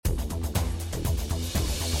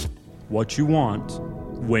what you want,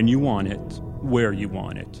 when you want it, where you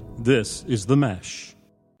want it. This is The Mesh.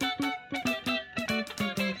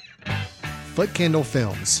 Foot Candle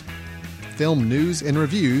Films. Film news and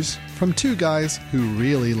reviews from two guys who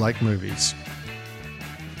really like movies.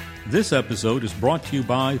 This episode is brought to you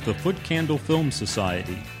by the Foot Candle Film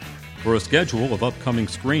Society. For a schedule of upcoming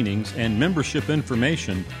screenings and membership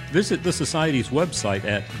information, visit the Society's website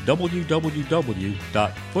at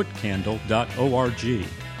www.footcandle.org.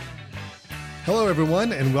 Hello,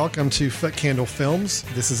 everyone, and welcome to Foot Candle Films.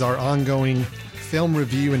 This is our ongoing film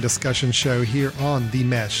review and discussion show here on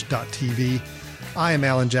themesh.tv. I am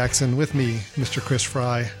Alan Jackson. With me, Mr. Chris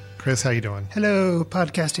Fry. Chris, how you doing? Hello,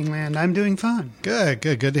 podcasting land. I'm doing fine. Good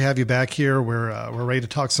to have you back here. We're ready to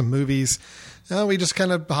talk some movies. We just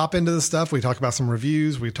kind of hop into the stuff. We talk about some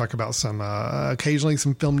reviews. We talk about some occasionally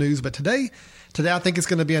some film news. But today I think it's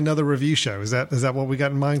going to be another review show. Is that what we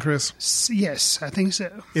got in mind, Chris? Yes, I think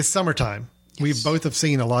so. It's summertime. Yes. We both have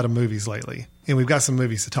seen a lot of movies lately, and we've got some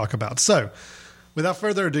movies to talk about. So, without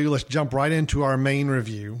further ado, let's jump right into our main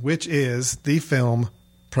review, which is the film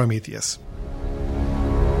Prometheus.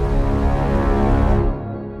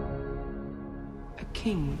 A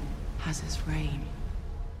king has his reign.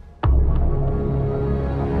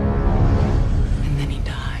 And then he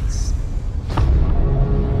dies.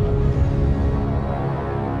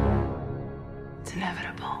 It's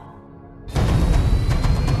inevitable.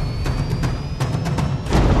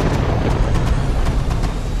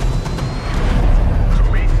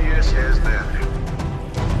 Prometheus has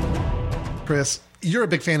been. Chris, you're a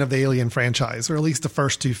big fan of the Alien franchise, or at least the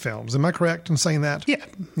first two films. Am I correct in saying that? Yeah,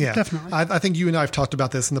 definitely. I think you and I have talked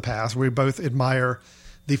about this in the past. We both admire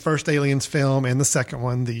the first Aliens film and the second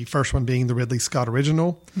one, the first one being the Ridley Scott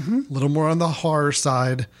original. A little more on the horror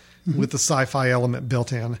side with the sci-fi element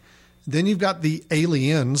built in. Then you've got the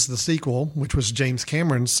Aliens, the sequel, which was James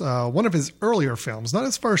Cameron's, one of his earlier films, not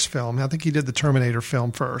his first film. I think he did the Terminator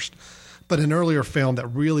film first, but an earlier film that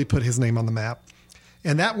really put his name on the map.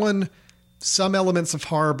 And that one, some elements of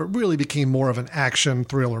horror, but really became more of an action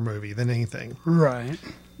thriller movie than anything. Right.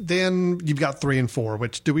 Then you've got 3 and 4,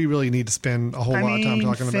 which do we really need to spend a whole lot of time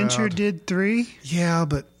talking about? Fincher did 3. Yeah,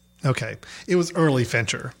 but okay. It was early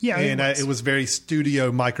Fincher. Yeah, and it was very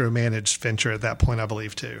studio micromanaged Fincher at that point, I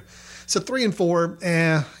believe, too. So 3 and 4,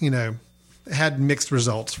 had mixed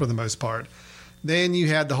results for the most part. Then you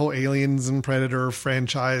had the whole Aliens and Predator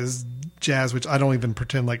franchise jazz, which I don't even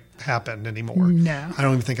pretend like happened anymore. No. I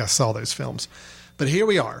don't even think I saw those films. But here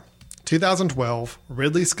we are, 2012,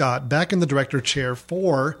 Ridley Scott back in the director chair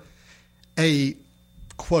for a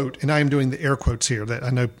quote, and I am doing the air quotes here that I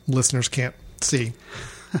know listeners can't see,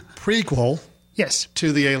 prequel Yes.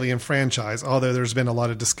 to the Alien franchise, although there's been a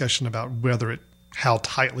lot of discussion about how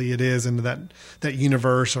tightly it is into that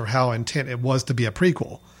universe or how intent it was to be a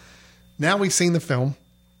prequel. Now we've seen the film.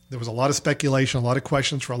 There was a lot of speculation, a lot of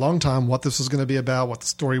questions for a long time, what this was going to be about, what the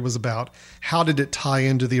story was about. How did it tie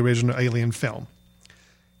into the original Alien film?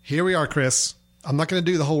 Here we are, Chris. I'm not going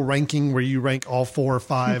to do the whole ranking where you rank all 4 or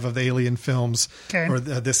 5 of the Alien films or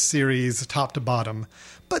this series top to bottom.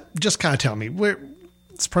 But just kind of tell me,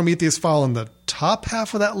 does Prometheus fall in the top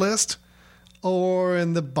half of that list or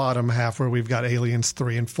in the bottom half where we've got Aliens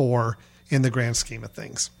 3 and 4 in the grand scheme of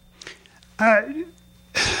things?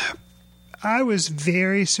 I was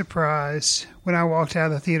very surprised when I walked out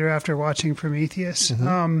of the theater after watching Prometheus.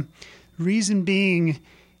 Reason being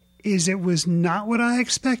is it was not what I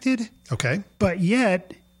expected. Okay. But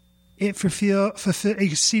yet it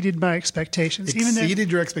exceeded my expectations.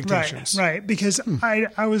 Exceeded your expectations. Right. Because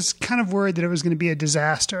I was kind of worried that it was going to be a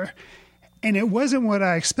disaster. And it wasn't what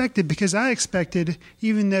I expected, because I expected,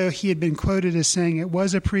 even though he had been quoted as saying it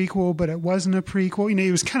was a prequel, but it wasn't a prequel,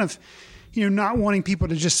 he was kind of, not wanting people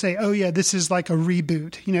to just say, oh yeah, this is like a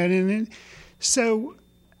reboot,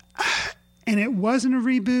 and it wasn't a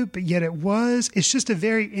reboot, but yet it was. It's just a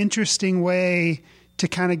very interesting way to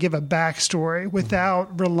kind of give a backstory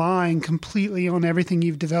without relying completely on everything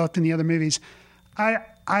you've developed in the other movies. I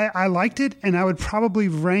liked it, and I would probably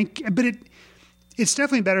rank, but it's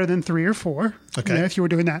definitely better than 3 or 4. Okay. If you were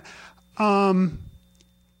doing that.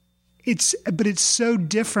 It's so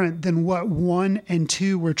different than what 1 and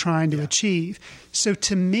 2 were trying to achieve. So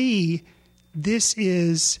to me, this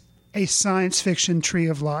is a science fiction tree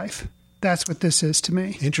of life. That's what this is to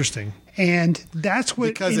me. Interesting. And that's what...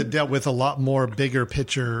 Because it dealt with a lot more bigger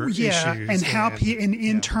picture issues. And how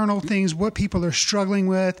internal things, what people are struggling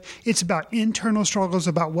with. It's about internal struggles,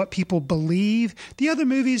 about what people believe. The other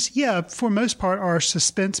movies, for most part, are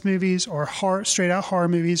suspense movies or straight-out horror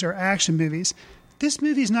movies or action movies. This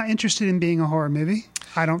movie is not interested in being a horror movie,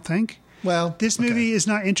 I don't think. Well, this movie is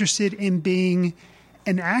not interested in being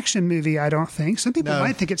an action movie, I don't think. Some people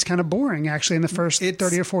might think it's kind of boring, actually, in the first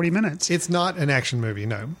 30 or 40 minutes. It's not an action movie,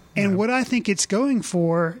 no. And what I think it's going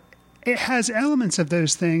for, it has elements of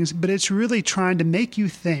those things, but it's really trying to make you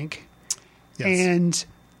think. Yes. And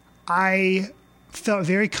I felt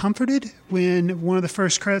very comforted when one of the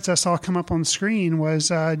first credits I saw come up on screen was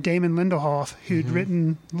Damon Lindelof, who'd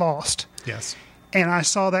written Lost. Yes. And I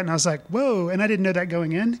saw that and I was like, whoa. And I didn't know that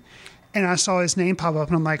going in. And I saw his name pop up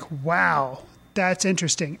and I'm like, wow, that's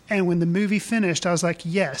interesting. And when the movie finished, I was like,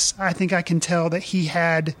 yes, I think I can tell that he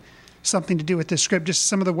had something to do with the script, just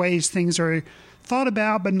some of the ways things are thought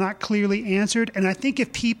about but not clearly answered. And I think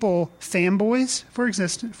if people, fanboys, for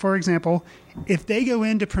example, if they go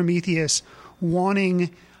into Prometheus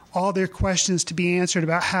wanting all their questions to be answered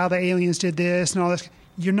about how the aliens did this and all this,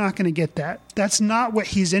 you're not going to get that. That's not what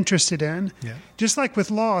he's interested in. Yeah. Just like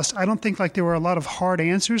with Lost, I don't think like there were a lot of hard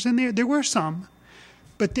answers in there. There were some,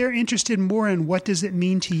 but they're interested more in what does it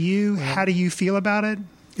mean to you? How do you feel about it?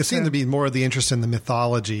 It seemed to be more of the interest in the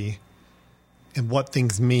mythology and what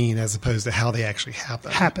things mean as opposed to how they actually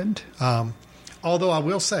happened. Although I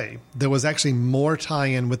will say there was actually more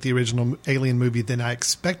tie-in with the original Alien movie than I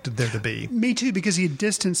expected there to be. Me too, because he had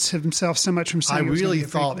distanced himself so much from saying I really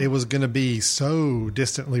thought it was going to be so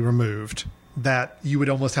distantly removed that you would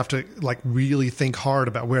almost have to like really think hard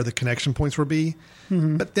about where the connection points would be.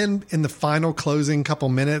 Mm-hmm. But then in the final closing couple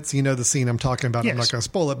minutes, you know the scene I'm talking about. Yes. I'm not going to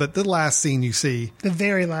spoil it, but the last scene you see, the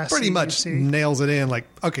very last pretty scene much nails it in. Like,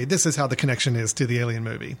 okay, this is how the connection is to the Alien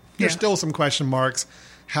movie. There's still some question marks.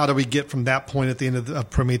 How do we get from that point at the end of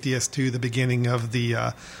Prometheus to the beginning of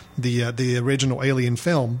the original Alien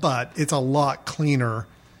film? But it's a lot cleaner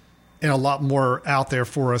and a lot more out there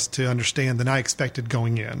for us to understand than I expected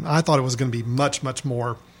going in. I thought it was going to be much, much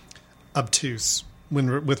more obtuse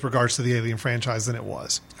with regards to the Alien franchise than it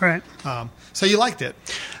was. Right. So you liked it?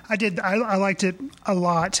 I did. I liked it a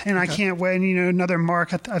lot, and I can't wait. And, another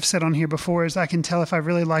mark I've said on here before is I can tell if I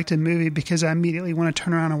really liked a movie because I immediately want to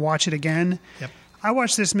turn around and watch it again. Yep. I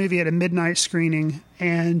watched this movie at a midnight screening,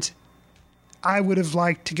 and I would have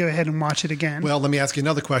liked to go ahead and watch it again. Well, let me ask you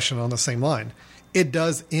another question on the same line. It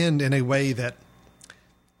does end in a way that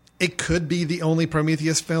it could be the only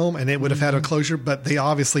Prometheus film, and it would have had a closure, but they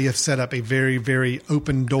obviously have set up a very, very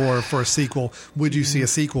open door for a sequel. Would you see a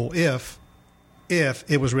sequel if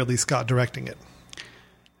it was Ridley Scott directing it?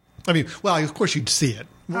 I mean, well, of course you'd see it.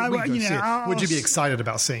 Would you be excited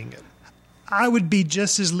about seeing it? I would be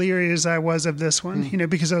just as leery as I was of this one,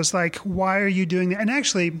 because I was like, why are you doing that? And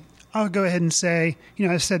actually, I'll go ahead and say,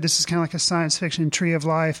 I said this is kind of like a science fiction tree of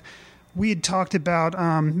life. We had talked about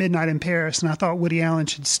Midnight in Paris, and I thought Woody Allen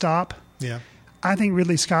should stop. Yeah. I think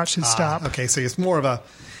Ridley Scott should stop. Okay, so it's more of a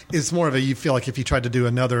you feel like if you tried to do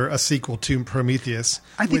a sequel to Prometheus.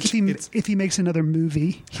 I think if he makes another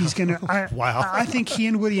movie, he's going to. Wow. I think he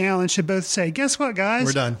and Woody Allen should both say, guess what, guys?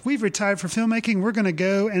 We're done. We've retired for filmmaking. We're going to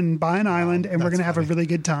go and buy an island, and we're going to have a really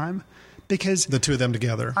good time. Because the two of them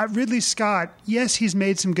together. Ridley Scott, yes, he's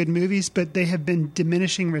made some good movies, but they have been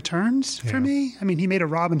diminishing returns for me. I mean, he made a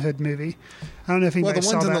Robin Hood movie. I don't know if anybody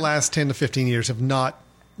saw that. Well, the ones in the last 10 to 15 years have not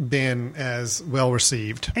been as well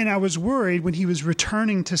received. And I was worried when he was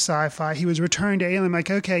returning to sci-fi, he was returning to Alien, like,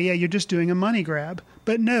 okay, yeah, you're just doing a money grab.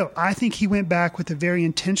 But no, I think he went back with a very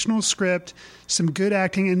intentional script, some good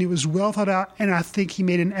acting, and it was well thought out, and I think he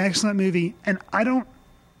made an excellent movie. And I don't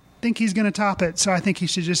think he's going to top it, so I think he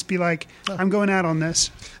should just be like, I'm going out on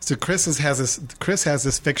this. So Chris has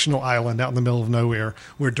this fictional island out in the middle of nowhere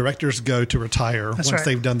where directors go to retire once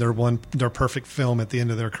they've done their perfect film at the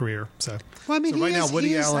end of their career. So, well, I mean, right now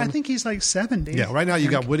Woody Allen, I think he's like 70. Yeah, right now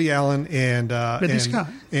you got Woody Allen and Ridley Scott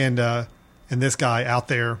and this guy out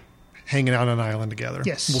there hanging out on an island together.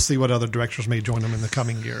 Yes, we'll see what other directors may join them in the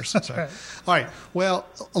coming years. So, right. All right. Well,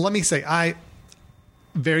 let me say,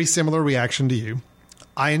 very similar reaction to you.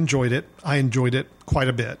 I enjoyed it. I enjoyed it quite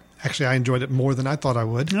a bit. Actually, I enjoyed it more than I thought I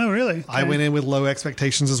would. Oh, really? Okay. I went in with low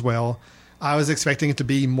expectations as well. I was expecting it to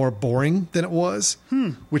be more boring than it was,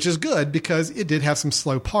 which is good because it did have some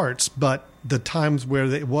slow parts, but the times where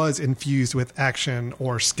it was infused with action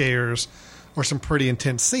or scares or some pretty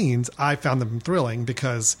intense scenes, I found them thrilling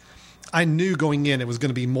because I knew going in it was going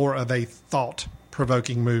to be more of a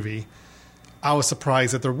thought-provoking movie. I was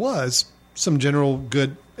surprised that there was some general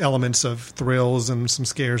good elements of thrills and some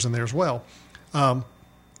scares in there as well.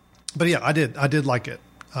 But yeah, I did like it.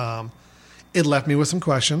 It left me with some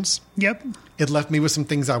questions. Yep. It left me with some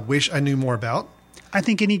things I wish I knew more about. I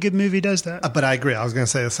think any good movie does that. But I agree. I was going to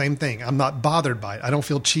say the same thing. I'm not bothered by it. I don't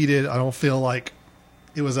feel cheated. I don't feel like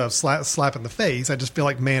it was a slap in the face. I just feel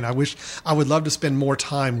like, man, I would love to spend more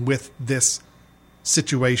time with this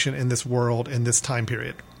situation in this world in this time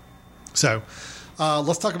period. So,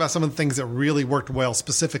 Let's talk about some of the things that really worked well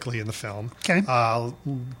specifically in the film. Okay.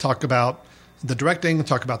 Talk about the directing,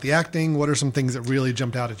 talk about the acting. What are some things that really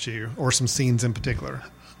jumped out at you, or some scenes in particular?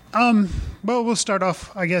 Well, we'll start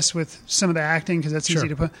off, I guess, with some of the acting because that's Sure. easy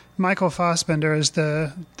to put. Michael Fassbender is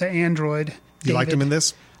the android. You liked him David. in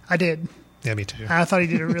this? I did. Yeah, me too. I thought he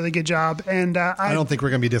did a really good job, and I don't think we're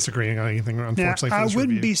going to be disagreeing on anything, unfortunately. For I this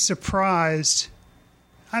wouldn't review. be surprised.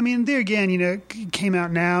 I mean, there again, it came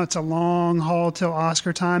out now. It's a long haul till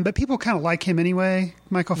Oscar time, but people kind of like him anyway.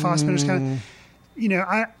 Michael Fassbender's kind of,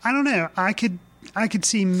 I don't know. I could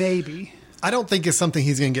see maybe. I don't think it's something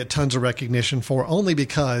he's going to get tons of recognition for, only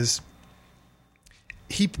because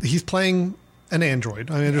he's playing an android.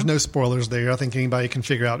 I mean, there's no spoilers there. I think anybody can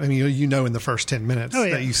figure out. I mean, in the first 10 minutes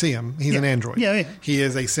that you see him, he's an android. Yeah. He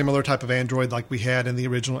is a similar type of android like we had in the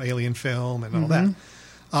original Alien film and all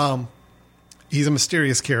that. He's a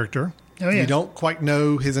mysterious character. Oh, yeah. You don't quite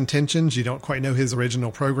know his intentions. You don't quite know his original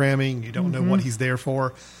programming. You don't know what he's there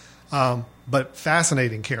for. But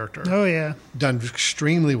fascinating character. Oh, yeah. Done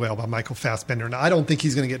extremely well by Michael Fassbender. Now, I don't think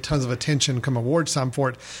he's going to get tons of attention come awards time for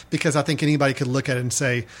it, because I think anybody could look at it and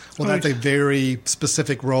say, well, that's a very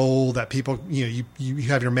specific role that people, you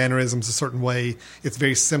have your mannerisms a certain way. It's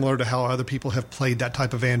very similar to how other people have played that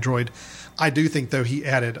type of android. I do think, though, he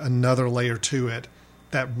added another layer to it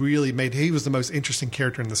that really he was the most interesting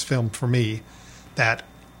character in this film for me. That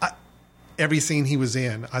every scene he was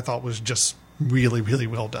in, I thought was just really, really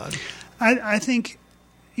well done. I think,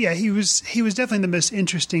 he was definitely the most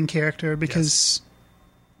interesting character because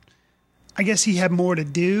I guess he had more to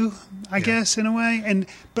do, I guess, in a way.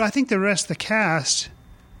 But I think the rest of the cast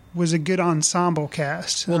was a good ensemble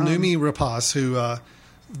cast. Well, Noomi Rapace, who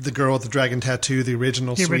the girl with the dragon tattoo, the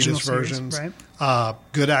original Swedish versions, right.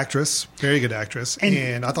 Good actress, very good actress,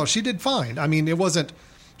 and I thought she did fine. I mean,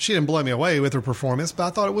 she didn't blow me away with her performance, but I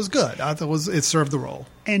thought it was good. I thought it served the role.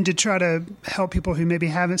 And to try to help people who maybe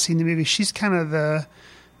haven't seen the movie, she's kind of the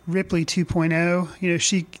Ripley 2.0.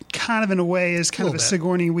 She kind of, in a way, is kind of a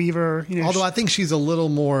Sigourney Weaver. Although I think she's a little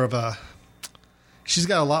more of she's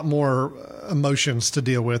got a lot more emotions to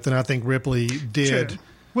deal with than I think Ripley did. Sure.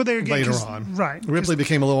 Well, later on. Right. Ripley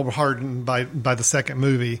became a little hardened by the second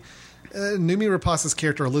movie. Noomi Rapace's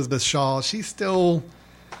character, Elizabeth Shaw, she's still...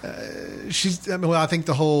 I think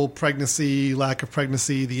the whole pregnancy, lack of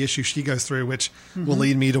pregnancy, the issue she goes through, which will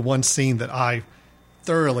lead me to one scene that I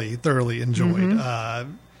thoroughly enjoyed.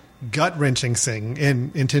 Gut-wrenching scene,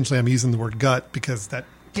 and intentionally I'm using the word gut because that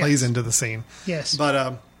plays into the scene. Yes. But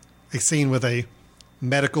a scene with a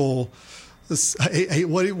medical... what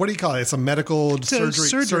do you call it? It's a medical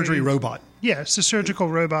surgery robot. Yeah, it's a surgical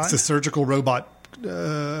robot. It's a surgical robot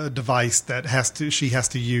device that she has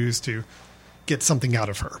to use to get something out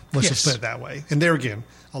of her. Let's just put it that way. And there again,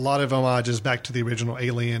 a lot of homages back to the original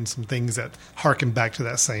Alien, some things that harken back to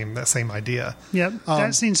that same idea. Yep.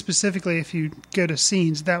 That scene specifically, if you go to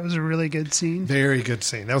scenes, that was a really good scene. Very good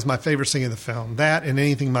scene. That was my favorite scene of the film. That and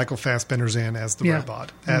anything Michael Fassbender's in as the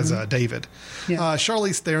robot, as David. Yeah.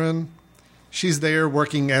 Charlize Theron, she's there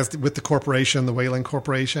working with the corporation, the Weyland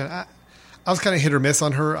Corporation. I was kind of hit or miss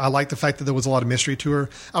on her. I like the fact that there was a lot of mystery to her.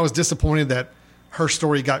 I was disappointed that her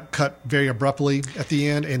story got cut very abruptly at the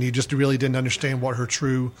end, and you just really didn't understand what her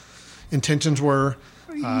true intentions were.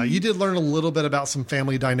 You did learn a little bit about some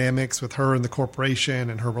family dynamics with her and the corporation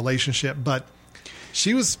and her relationship, but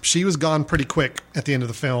she was gone pretty quick at the end of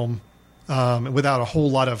the film without a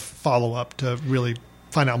whole lot of follow-up to really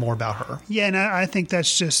find out more about her. Yeah, and I think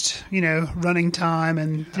that's just, running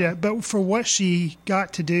time. But for what she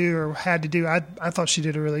got to do or had to do, I thought she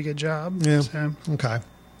did a really good job. Yeah. So. Okay.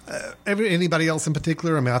 Anybody else in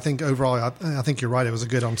particular? I mean, I think overall, I think you're right. It was a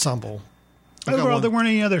good ensemble. Overall, there weren't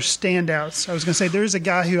any other standouts. I was going to say there's a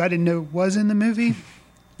guy who I didn't know was in the movie.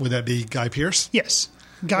 Would that be Guy Pearce? Yes.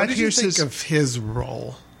 Guy Pearce What did you think of his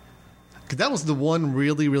role? Because that was the one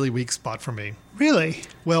really, really weak spot for me. Really?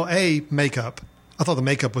 Well, makeup. I thought the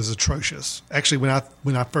makeup was atrocious. Actually,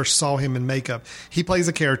 when I first saw him in makeup, he plays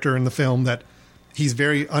a character in the film that he's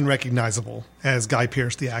very unrecognizable as Guy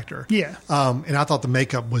Pearce, the actor. Yeah. And I thought the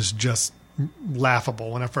makeup was just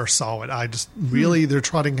laughable when I first saw it. I just really, they're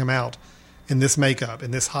trotting him out in this makeup,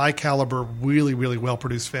 in this high caliber, really, really well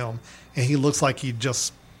produced film. And he looks like he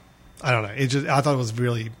just, I don't know. I thought it was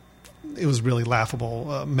really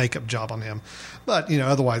laughable makeup job on him. But,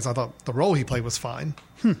 otherwise I thought the role he played was fine.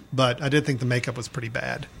 But I did think the makeup was pretty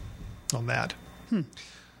bad on that. Is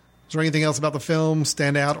there anything else about the film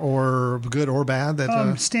stand out or good or bad?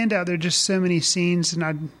 That stand out. There are just so many scenes, and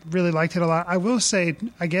I really liked it a lot. I will say,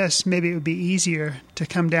 I guess maybe it would be easier to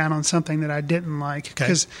come down on something that I didn't like.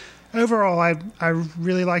 Because overall, I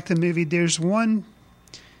really liked the movie. There's one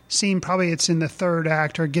scene. Probably it's in the third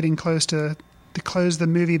act or getting close to the close of the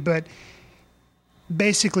movie, but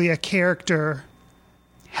basically a character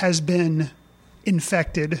has been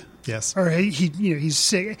infected. Yes. Or he's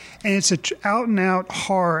sick, and it's a out and out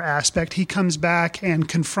horror aspect. He comes back and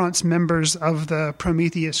confronts members of the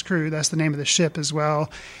Prometheus crew. That's the name of the ship as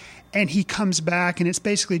well. And he comes back, and it's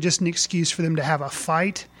basically just an excuse for them to have a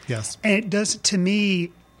fight. Yes. And it does, to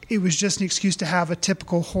me, it was just an excuse to have a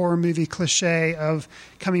typical horror movie cliche of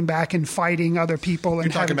coming back and fighting other people.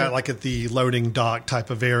 You're talking about like at the loading dock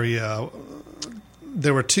type of area.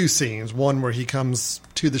 There were 2 scenes. One where he comes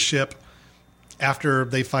to the ship after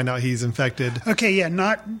they find out he's infected. Okay, yeah,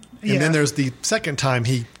 And then there's the second time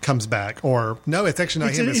he comes back. Or, no, it's actually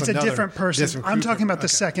not him. It's a different person. Different I'm talking about the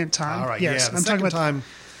second time. All right, yes, yeah. I'm talking about time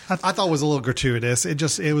I thought was a little gratuitous.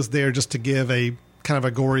 It was there just to give a kind of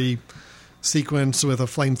a gory sequence with a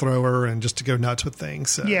flamethrower and just to go nuts with things.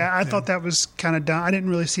 So, yeah, I thought that was kind of dumb. I didn't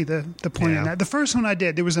really see the point in that. The first one I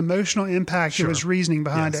did. There was emotional impact. Sure. There was reasoning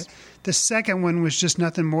behind Yes. it. The second one was just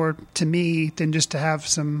nothing more to me than just to have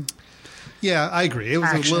some... Yeah, I agree. It was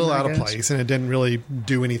action, a little out I of guess. place, and it didn't really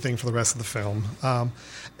do anything for the rest of the film.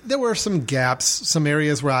 There were some gaps, some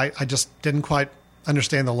areas where I just didn't quite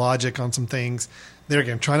understand the logic on some things. There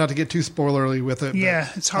again, try not to get too spoilerly with it. Yeah,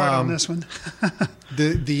 but, it's hard on this one.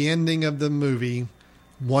 the ending of the movie,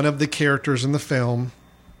 one of the characters in the film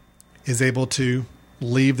is able to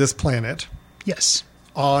leave this planet Yes.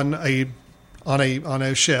 on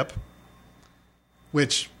a ship,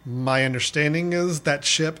 which my understanding is that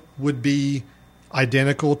ship would be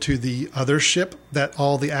identical to the other ship that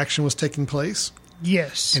all the action was taking place.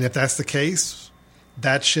 Yes. And if that's the case,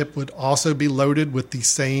 that ship would also be loaded with the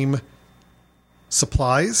same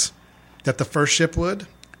supplies that the first ship would.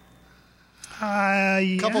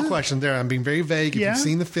 Yeah. Couple questions there. I'm being very vague. If Yeah. you've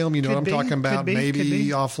seen the film, you know Could what I'm be, talking about. could be, could Maybe be.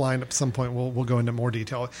 offline at some point we'll go into more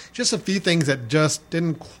detail. Just a few things that just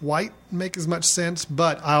didn't quite make as much sense,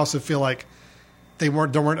 but I also feel like there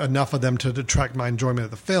weren't enough of them to detract my enjoyment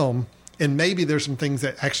of the film. And maybe there's some things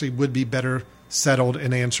that actually would be better settled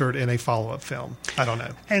and answered in a follow-up film. I don't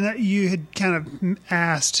know. And you had kind of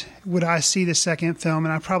asked, would I see the second film?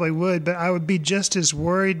 And I probably would, but I would be just as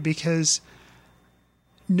worried because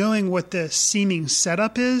knowing what the seeming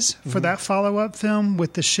setup is for that follow-up film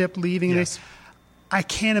with the ship leaving, Yes. I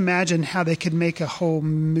can't imagine how they could make a whole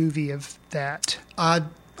movie of that. I'd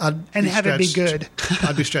And have it be good.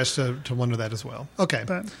 I'd be stretched to wonder that as well. Okay.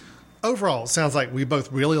 But Overall, it sounds like we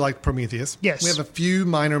both really liked Prometheus. Yes. We have a few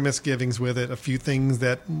minor misgivings with it, a few things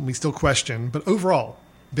that we still question, but overall,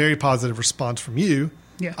 very positive response from you.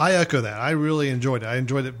 Yeah. I echo that. I really enjoyed it. I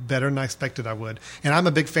enjoyed it better than I expected I would. And I'm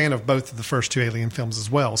a big fan of both of the first 2 Alien films as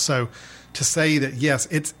well. So to say that, yes,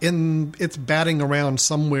 it's batting around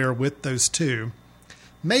somewhere with those 2.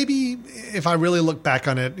 Maybe if I really look back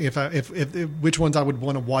on it, if which ones I would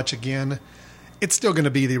want to watch again, it's still going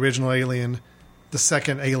to be the original Alien, the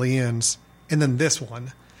second Aliens, and then this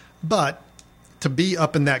one. But to be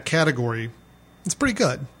up in that category, it's pretty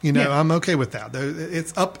good. Yeah. I'm okay with that.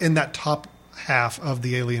 It's up in that top half of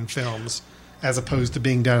the Alien films as opposed to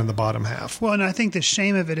being down in the bottom half. well, and I think the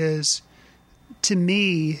shame of it is, to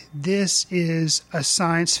me, this is a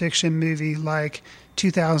science fiction movie like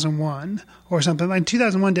 2001 or something. Like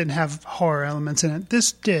 2001 didn't have horror elements in it.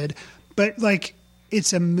 This did, but like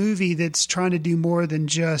it's a movie that's trying to do more than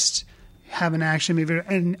just have an action movie.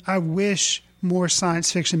 And I wish more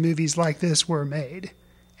science fiction movies like this were made,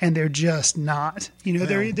 and they're just not.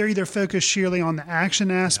 They're either focused sheerly on the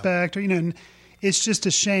action aspect, or and it's just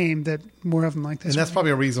a shame that more of them like this. And that's probably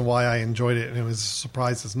a reason why I enjoyed it and it was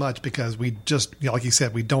surprised as much, because we just, like you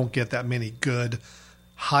said, we don't get that many good,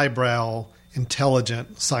 highbrow,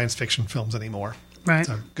 intelligent science fiction films anymore. Right.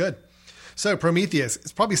 So, good. So Prometheus,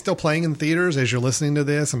 it's probably still playing in theaters as you're listening to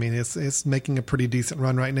this. I mean, it's making a pretty decent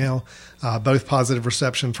run right now. Both positive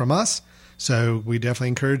reception from us. So we definitely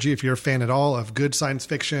encourage you, if you're a fan at all of good science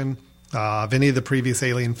fiction, of any of the previous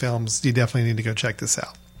Alien films, you definitely need to go check this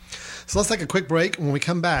out. So let's take a quick break. When we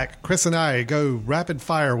come back, Chris and I go rapid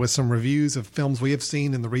fire with some reviews of films we have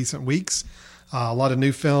seen in the recent weeks. A lot of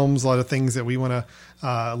new films, a lot of things that we want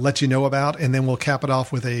to let you know about. And then we'll cap it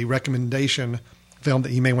off with a recommendation film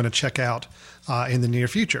that you may want to check out in the near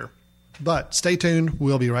future. But stay tuned.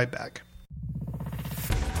 We'll be right back.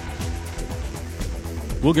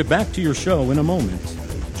 We'll get back to your show in a moment.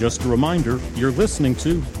 Just a reminder, you're listening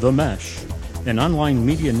to The Mesh, an online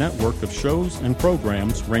media network of shows and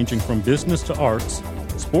programs ranging from business to arts,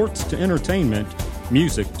 sports to entertainment,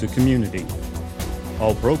 music to community.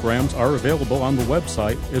 All programs are available on the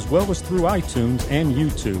website as well as through iTunes and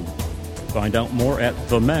YouTube. Find out more at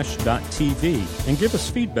themesh.tv and give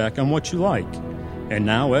us feedback on what you like. And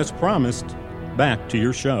now, as promised, back to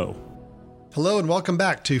your show. Hello and welcome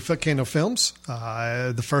back to Foot Candle Films.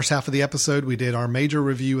 The first half of the episode, we did our major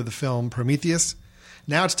review of the film Prometheus.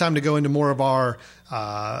 Now it's time to go into more of our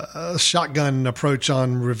shotgun approach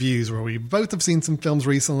on reviews, where we both have seen some films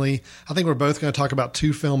recently. I think we're both going to talk about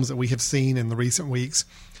two films that we have seen in the recent weeks.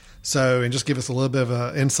 So, and just give us a little bit of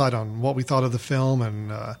an insight on what we thought of the film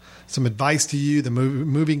and some advice to you, the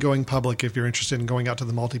movie-going public, if you're interested in going out to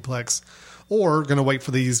the multiplex, or going to wait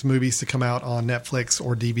for these movies to come out on Netflix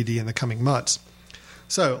or DVD in the coming months.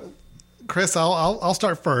 So, Chris, I'll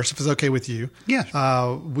start first, if it's okay with you.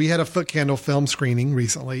 Yeah. We had a Foot Candle film screening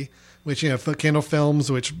recently, which, Foot Candle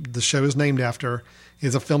Films, which the show is named after,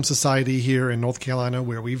 is a film society here in North Carolina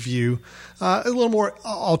where we view a little more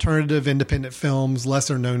alternative, independent films,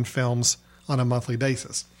 lesser-known films on a monthly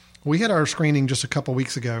basis. We had our screening just a couple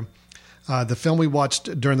weeks ago. The film we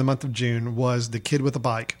watched during the month of June was The Kid with a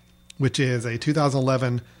Bike, which is a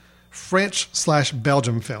 2011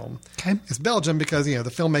 French/Belgium film. Okay. It's Belgium because, the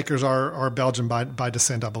filmmakers are Belgian by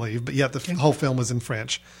descent, I believe, but yet the whole film was in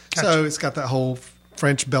French. Gotcha. So it's got that whole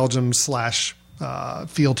French-Belgium /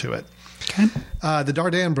 feel to it. Okay. The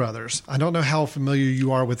Dardenne brothers. I don't know how familiar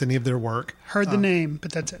you are with any of their work. Heard the name,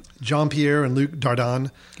 but that's it. Jean-Pierre and Luc Dardenne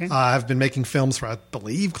have been making films for, I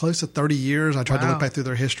believe, close to 30 years. I tried to look back through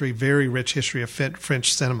their history. Very rich history of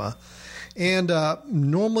French cinema. And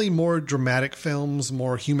normally more dramatic films,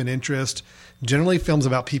 more human interest, generally films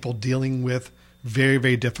about people dealing with very,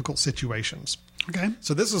 very difficult situations. Okay.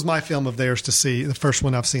 So this was my film of theirs to see, the first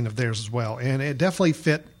one I've seen of theirs as well. And it definitely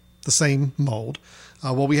fit the same mold.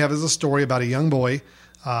 What we have is a story about a young boy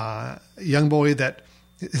that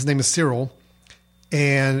his name is Cyril.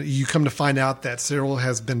 And you come to find out that Cyril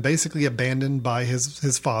has been basically abandoned by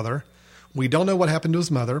his father. We don't know what happened to his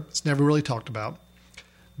mother. It's never really talked about.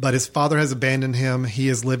 But his father has abandoned him. He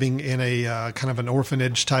is living in a kind of an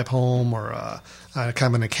orphanage type home or kind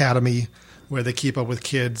of an academy where they keep up with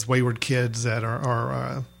kids, wayward kids that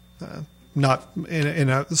are not in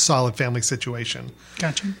a solid family situation.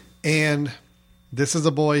 Gotcha. And this is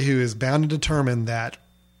a boy who is bound and determined that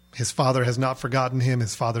his father has not forgotten him.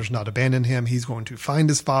 His father's not abandoned him. He's going to find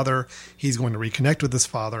his father. He's going to reconnect with his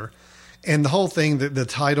father. And the whole thing, the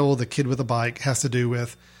title, The Kid with a Bike, has to do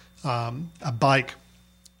with a bike.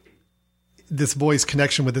 This boy's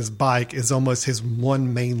connection with his bike is almost his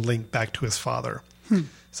one main link back to his father.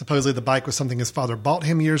 Supposedly the bike was something his father bought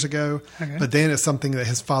him years ago, but then it's something that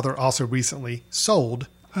his father also recently sold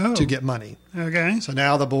to get money. Okay. So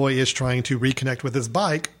now the boy is trying to reconnect with his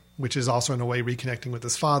bike, which is also in a way reconnecting with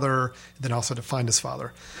his father, and then also to find his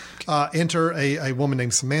father. Enter a woman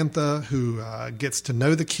named Samantha who gets to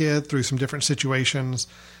know the kid through some different situations,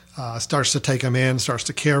 starts to take him in, starts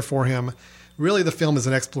to care for him. Really, the film is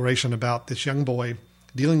an exploration about this young boy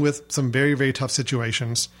dealing with some very, very tough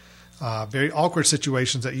situations, very awkward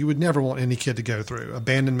situations that you would never want any kid to go through.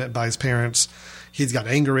 Abandonment by his parents. He's got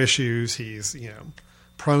anger issues. He's,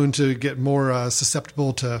 prone to get more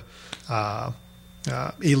susceptible to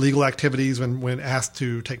illegal activities when asked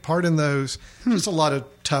to take part in those. Just a lot of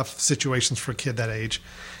tough situations for a kid that age.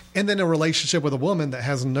 And then a relationship with a woman that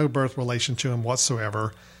has no birth relation to him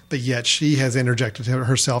whatsoever, but yet she has interjected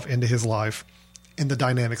herself into his life and the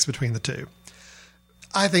dynamics between the two.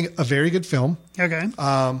 I think a very good film. Okay.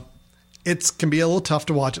 It can be a little tough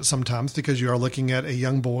to watch it sometimes because you are looking at a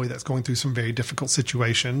young boy that's going through some very difficult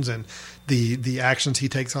situations and the actions he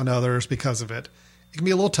takes on others because of it. It can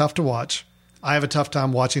be a little tough to watch. I have a tough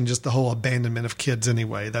time watching just the whole abandonment of kids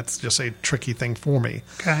anyway. That's just a tricky thing for me.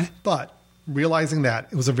 Okay. But realizing that,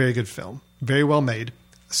 it was a very good film. Very well made.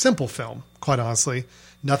 Simple film, quite honestly.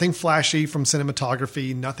 Nothing flashy from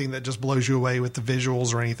cinematography, nothing that just blows you away with the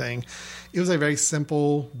visuals or anything. It was a very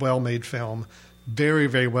simple, well-made film. Very,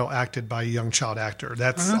 very well acted by a young child actor.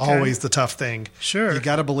 That's always the tough thing. Sure. You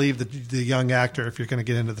got to believe the young actor if you're going to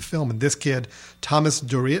get into the film. And this kid, Thomas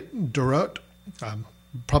Dorot,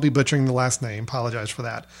 probably butchering the last name. Apologize for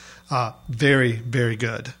that. Very, very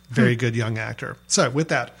good. Very good young actor. So with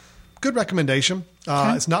that, good recommendation.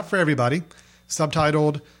 It's not for everybody.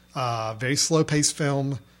 Subtitled, very slow-paced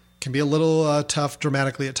film. Can be a little tough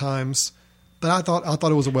dramatically at times. But I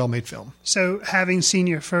thought it was a well-made film. So having seen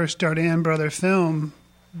your first Dardenne brother film,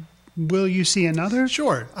 will you see another?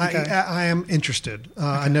 Sure. Okay. I am interested.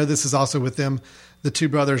 I know this is also with them. The two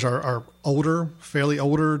brothers are older, fairly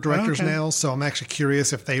older directors now. So I'm actually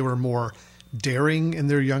curious if they were more daring in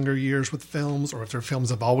their younger years with films or if their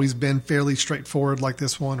films have always been fairly straightforward like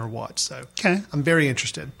this one or what. So I'm very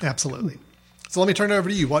interested. Absolutely. So let me turn it over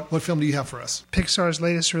to you. What film do you have for us? Pixar's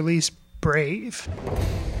latest release, Brave.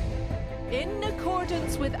 In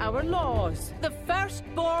accordance with our laws. The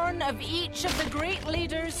firstborn of each of the great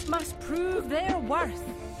leaders must prove their worth.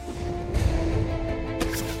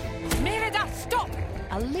 Merida, stop!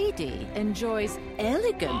 A lady enjoys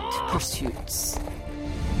elegant pursuits.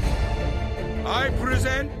 I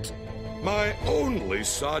present my only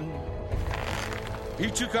son. He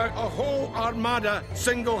took out a whole armada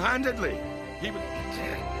single-handedly.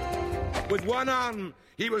 With one arm,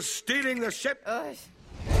 he was steering the ship. I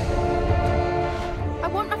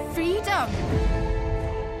want my freedom.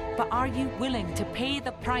 But are you willing to pay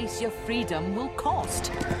the price your freedom will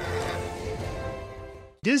cost?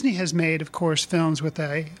 Disney has made, of course, films with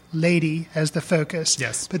a lady as the focus.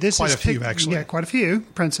 Yes, but this quite is a few, actually. Yeah, quite a few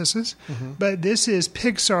princesses. Mm-hmm. But this is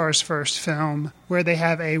Pixar's first film where they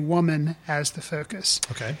have a woman as the focus.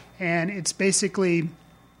 Okay. And it's basically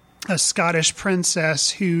a Scottish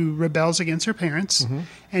princess who rebels against her parents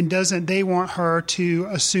and they want her to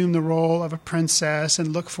assume the role of a princess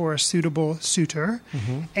and look for a suitable suitor.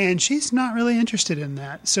 And she's not really interested in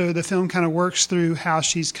that. So the film kind of works through how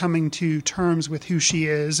she's coming to terms with who she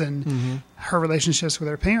is and her relationships with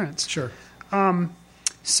her parents. Sure.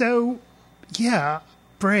 So, yeah,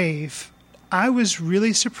 Brave. I was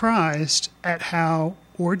really surprised at how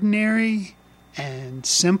ordinary and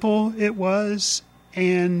simple it was,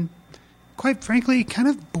 and quite frankly, kind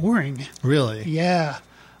of boring. Really? Yeah.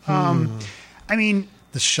 I mean,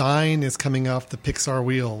 The shine is coming off the Pixar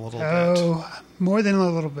wheel a little bit. oh, more than a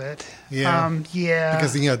little bit. Yeah. Yeah.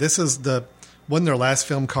 Because, this is wasn't their last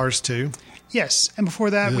film, Cars 2? Yes, and before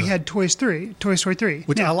that, we had Toy Story 3.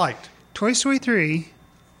 Which I Now, liked. Toy Story 3,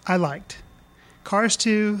 I liked. Cars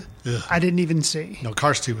 2, Ugh. I didn't even see. No,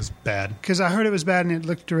 Cars 2 was bad. Because I heard it was bad and it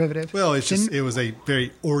looked derivative. Well, it was a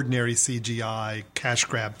very ordinary CGI cash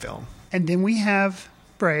grab film. And then we have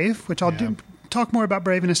Brave, which I'll talk more about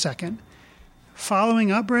Brave in a second.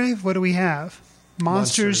 Following up Brave, what do we have?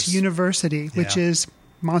 Monsters University, which Yeah. is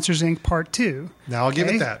Monsters, Inc. Part 2. Now, I'll give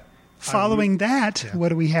it that. Following that, what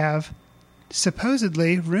do we have?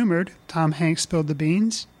 Supposedly, rumored, Tom Hanks spilled the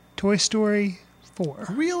beans, Toy Story 4.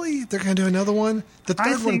 Really? They're going to do another one? The I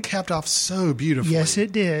third one think- capped off so beautifully. Yes,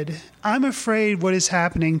 it did. I'm afraid what is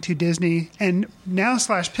happening to Disney and now /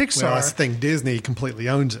 Pixar. Well, that's the thing. Disney completely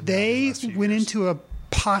owns it. now in the They last few went years. into a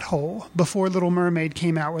pothole before Little Mermaid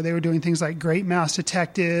came out, where they were doing things like Great Mouse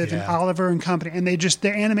Detective and Yeah. Oliver and Company, and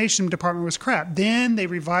their animation department was crap. Then they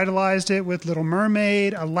revitalized it with Little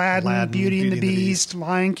Mermaid, Aladdin, Beauty and the Beast,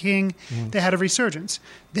 Lion King. They had a resurgence.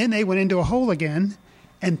 Then they went into a hole again,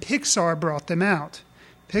 and Pixar brought them out.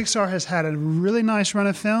 Pixar has had a really nice run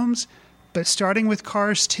of films, but starting with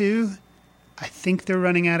Cars 2, I think they're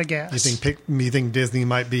running out of gas. You think Disney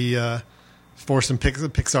might be forcing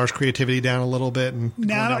Pixar's creativity down a little bit? And going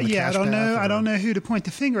Now, down the yeah, I cash don't know. path, I or- don't know who to point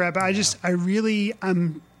the finger at, but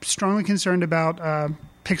I'm strongly concerned about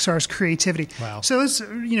Pixar's creativity. Wow. So let's,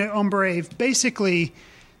 on Brave, basically,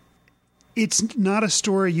 it's not a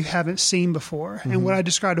story you haven't seen before. And what I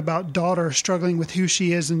described about daughter struggling with who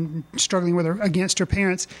she is and struggling with against her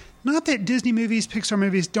parents, not that Disney movies, Pixar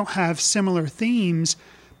movies don't have similar themes,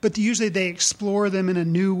 but usually they explore them in a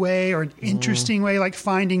new way or an interesting way, like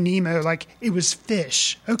Finding Nemo. Like, it was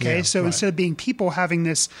fish. Okay, Yeah, so right. instead of being people having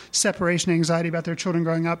this separation anxiety about their children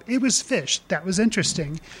growing up, it was fish. That was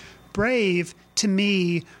interesting. Brave, to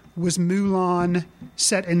me, was Mulan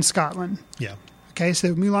set in Scotland. Yeah. Okay,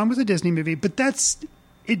 so Mulan was a Disney movie, but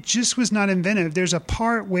it just was not inventive. There's a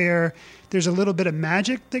part where there's a little bit of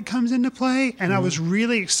magic that comes into play, and I was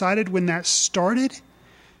really excited when that started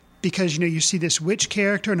because, you see this witch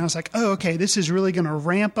character, and I was like, oh, okay, this is really going to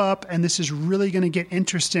ramp up, and this is really going to get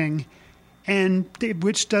interesting. And the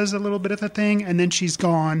witch does a little bit of a thing, and then she's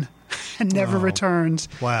gone and never returns.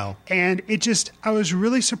 Wow. And I was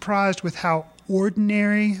really surprised with how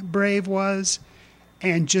ordinary Brave was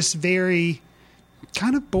and just very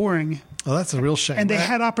kind of boring. Well, that's a real shame. And they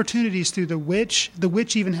had opportunities through the witch. The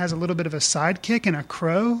witch even has a little bit of a sidekick and a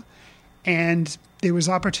crow. And there was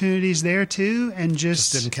opportunities there too, and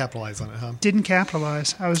just didn't capitalize on it, huh? didn't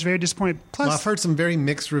capitalize. I was very disappointed. Plus, Well, I've heard some very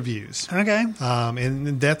mixed reviews. okay,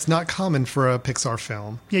 And that's not common for a Pixar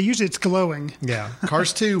film. yeah, usually it's glowing. Yeah.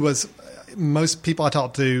 Cars 2 was, most people I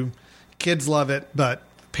talked to, kids love it, but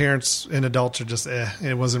parents and adults are just,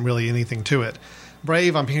 it wasn't really anything to it.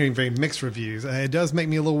 Brave, I'm hearing very mixed reviews. And it does make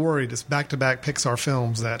me a little worried. It's back-to-back Pixar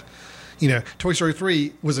films that, Toy Story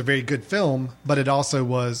 3 was a very good film, but it also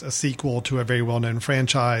was a sequel to a very well-known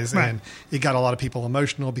franchise. Right. And it got a lot of people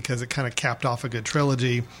emotional because it kind of capped off a good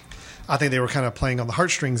trilogy. I think they were kind of playing on the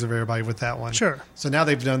heartstrings of everybody with that one. Sure. So now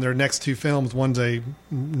they've done their next two films. One's a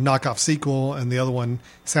knockoff sequel, and the other one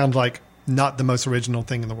sounds like not the most original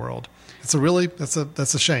thing in the world. It's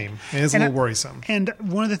that's a shame. And it's a little worrisome. And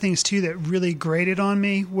one of the things too that really grated on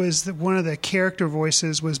me was that one of the character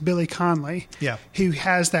voices was Billy Connolly. Yeah. Who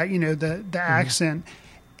has that, the accent.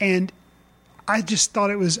 And I just thought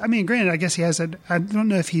it was, granted, I guess he has I don't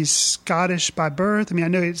know if he's Scottish by birth. I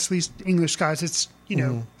know it's at least English Scottish. It's,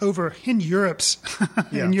 over in Europe's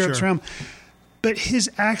realm. But his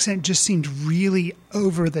accent just seemed really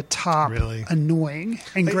over the top, really annoying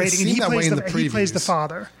and grating. And he plays the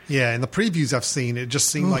father. Yeah, in the previews I've seen, it just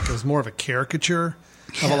seemed like it was more of a caricature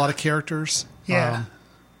of a lot of characters. Yeah.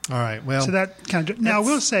 All right. Well, so that kind of. Now I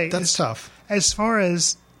will say that's tough. As far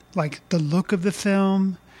as like the look of the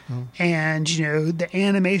film and the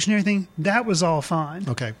animation and everything, that was all fine.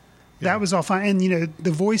 Okay. Yeah. That was all fine, and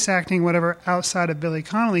the voice acting, whatever, outside of Billy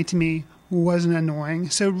Connolly to me wasn't annoying.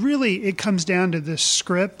 So really it comes down to the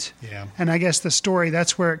script and I guess the story.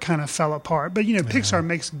 That's where it kind of fell apart. But Pixar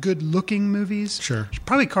makes good looking movies. Sure.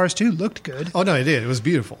 Probably Cars 2 looked good. Oh no, it did. It was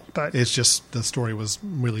beautiful. But it's just the story was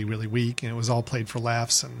really, really weak, and it was all played for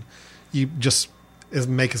laughs, and you just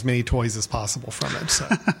make as many toys as possible from it. So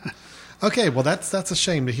okay, well that's a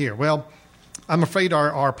shame to hear. Well, I'm afraid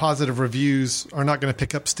our positive reviews are not going to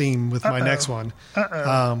pick up steam with my next one.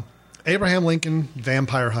 Abraham Lincoln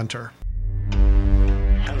Vampire Hunter.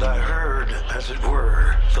 And I heard, as it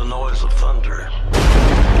were, the noise of thunder.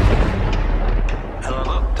 And I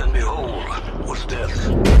looked, and behold, was death.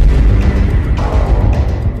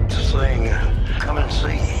 Saying, come and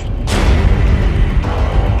see.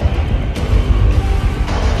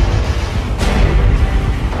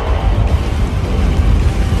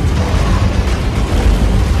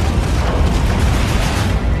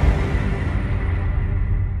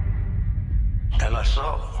 And I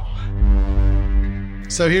saw.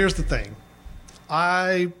 So here's the thing.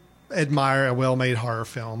 I admire a well-made horror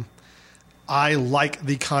film. I like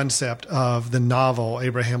the concept of the novel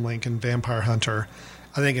Abraham Lincoln Vampire Hunter.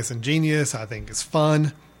 I think it's ingenious. I think it's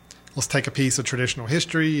fun. Let's take a piece of traditional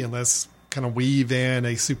history and let's kind of weave in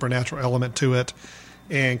a supernatural element to it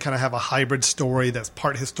and kind of have a hybrid story that's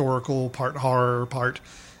part historical, part horror, part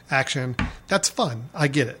action. That's fun. I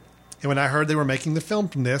get it. And when I heard they were making the film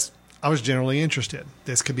from this, I was generally interested.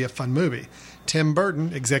 This could be a fun movie. Tim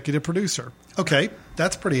Burton, executive producer. Okay,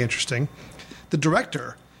 that's pretty interesting. The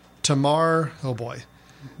director, Tamar, oh boy.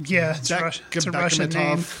 Yeah, it's a Russian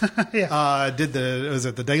name. Did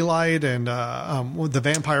the Daylight and the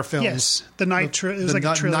vampire films? Yes, the Night. It was like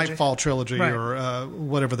a trilogy. Nightfall trilogy, right. or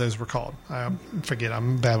whatever those were called. I forget.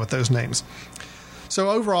 I'm bad with those names. So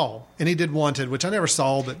overall, and he did Wanted, which I never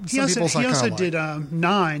saw, but some people he also did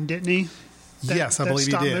 9, didn't he? Yes, I believe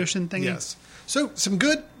he did. Stop-motion thingy. Yes. So some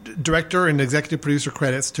good director and executive producer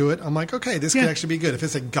credits to it. I'm like, okay, this could actually be good. If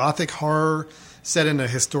it's a gothic horror set in a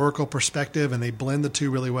historical perspective and they blend the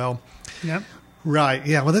two really well. Yep. Right.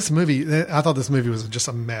 Yeah. Well, this movie, I thought this movie was just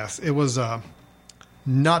a mess. It was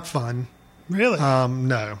not fun. Really?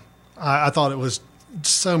 No. I thought it was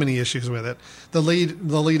so many issues with it. The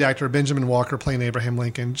lead actor, Benjamin Walker, playing Abraham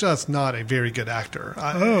Lincoln, just not a very good actor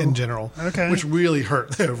in general. Okay. Which really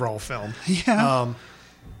hurt the overall film. Yeah.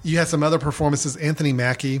 You had some other performances. Anthony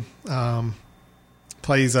Mackie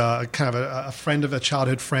plays a kind of a friend of a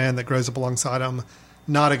childhood friend that grows up alongside him.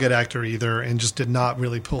 Not a good actor either, and just did not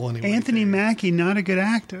really pull any weight. Anthony Mackie, not a good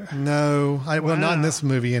actor. No. Well, not in this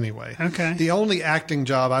movie anyway. Okay. The only acting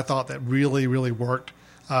job I thought that really, really worked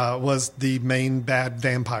was the main bad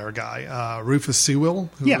vampire guy, Rufus Sewell.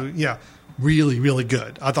 Who, really, really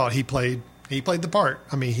good. I thought he played the part.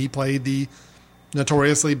 I mean, he played the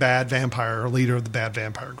notoriously bad vampire, leader of the bad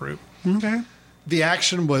vampire group. Okay. The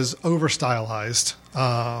action was over stylized.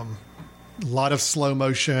 A lot of slow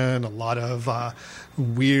motion, a lot of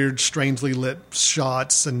weird, strangely lit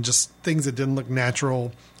shots, and just things that didn't look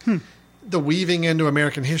natural. The weaving into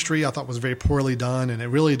American history, I thought, was very poorly done, and it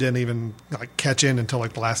really didn't even catch in until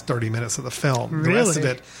the last 30 minutes of the film. Really?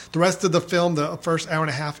 The rest of the film, the first hour and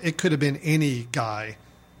a half, it could have been any guy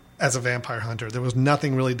as a vampire hunter. There was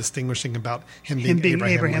nothing really distinguishing about him being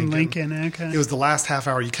Abraham Lincoln. Okay. It was the last half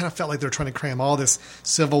hour. You kind of felt like they were trying to cram all this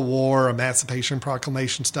Civil War, Emancipation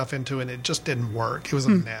Proclamation stuff into it, and it just didn't work. It was a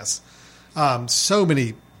mess. So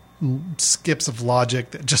many skips of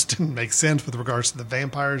logic that just didn't make sense with regards to the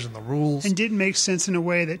vampires and the rules. And didn't make sense in a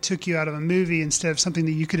way that took you out of a movie instead of something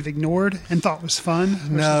that you could have ignored and thought was fun.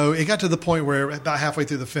 No, it got to the point where about halfway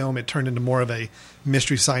through the film, it turned into more of a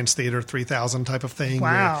Mystery Science Theater 3000 type of thing.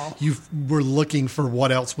 Wow. Where you were looking for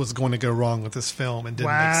what else was going to go wrong with this film and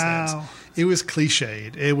didn't make sense. It was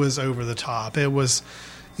cliched. It was over the top. It was...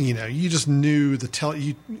 you just knew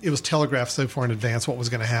it was telegraphed so far in advance what was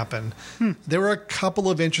going to happen. There were a couple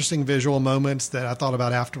of interesting visual moments that I thought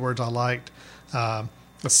about afterwards. I liked.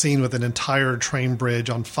 a scene with an entire train bridge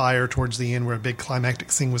on fire towards the end where a big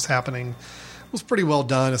climactic scene was happening. It was pretty well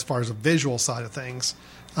done as far as the visual side of things.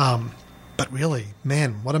 But really,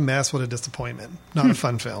 man, what a mess, what a disappointment. Not a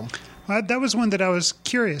fun film. Well, that was one that I was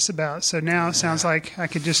curious about. So now it sounds like I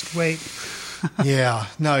could just wait. Yeah,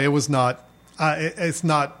 no, it was not. It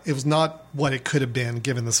was not what it could have been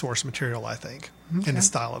given the source material, I think, and the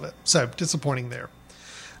style of it. So disappointing there.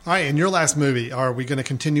 All right, and your last movie, are we going to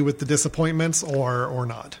continue with the disappointments or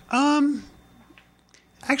not?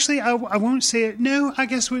 Actually, I won't say it. No, I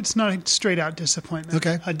guess it's not a straight out disappointment.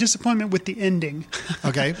 Okay. A disappointment with the ending.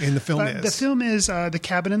 Okay, and the film is? The film is The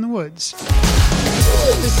Cabin in the Woods.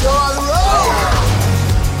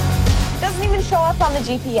 Doesn't even show up on the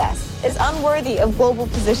GPS. Is unworthy of global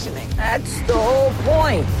positioning. That's the whole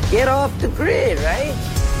point. Get off the grid, right?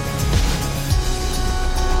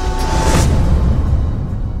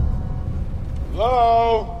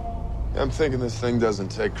 Hello? I'm thinking this thing doesn't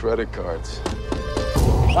take credit cards.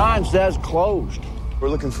 Sign says closed. We're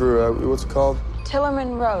looking for, what's it called?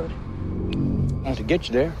 Tillerman Road. Well, to get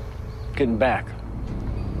you there, getting back.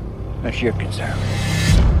 That's your concern.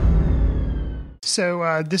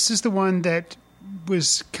 So this is the one that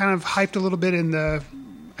was kind of hyped a little bit in the,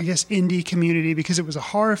 I guess, indie community because it was a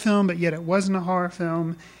horror film, but yet it wasn't a horror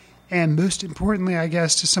film. And most importantly, I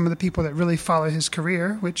guess, to some of the people that really follow his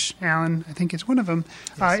career, which Alan, I think, is one of them,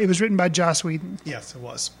 yes. It was written by Joss Whedon. Yes, it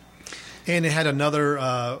was. And it had another,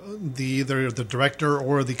 either the director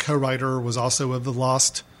or the co-writer was also of the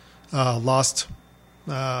Lost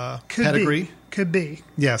pedigree. Could be.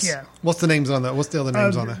 Yes. Yeah. What's the names on that? What's the other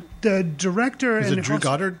names on that? The director is it Drew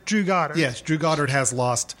Goddard? Drew Goddard. Yes, Drew Goddard has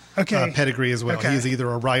Lost pedigree as well. Okay. He's either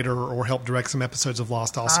a writer or helped direct some episodes of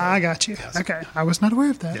Lost also. I got you. Yes. Okay. I was not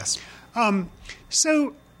aware of that. Yes.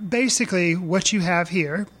 So basically what you have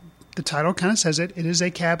here, the title kind of says it. It is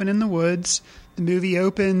a cabin in the woods. The movie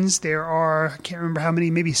opens. There are, I can't remember how many,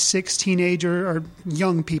 maybe 6 teenager or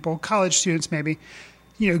young people, college students maybe,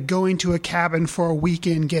 going to a cabin for a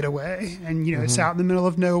weekend getaway. And, it's out in the middle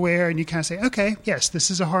of nowhere. And you kind of say, okay, yes, this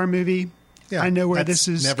is a horror movie. Yeah, I know where this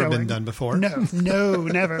is never going. Been done before. No,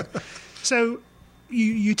 never. So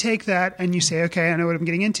you take that and you say, okay, I know what I'm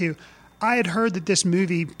getting into. I had heard that this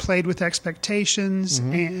movie played with expectations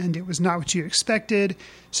and it was not what you expected.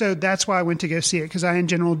 So that's why I went to go see it, because I, in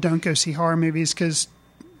general, don't go see horror movies because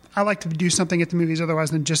I like to do something at the movies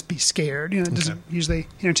otherwise than just be scared. It doesn't usually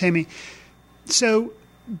entertain me. So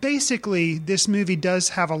basically, this movie does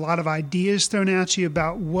have a lot of ideas thrown at you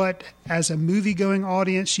about what, as a movie-going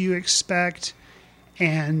audience, you expect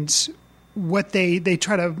and what they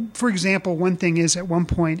try to... For example, one thing is at one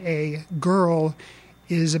point a girl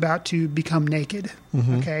is about to become naked,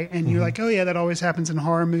 okay? And you're like, oh yeah, that always happens in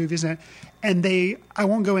horror movies. And I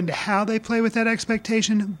won't go into how they play with that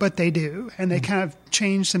expectation, but they do. And they kind of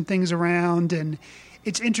change some things around. And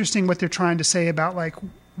it's interesting what they're trying to say about like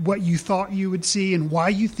what you thought you would see and why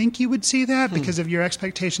you think you would see that because of your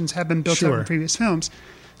expectations have been built up in previous films.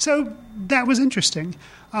 So that was interesting.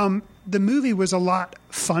 The movie was a lot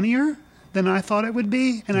funnier than I thought it would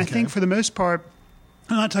be. And I think for the most part,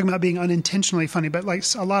 I'm not talking about being unintentionally funny, but like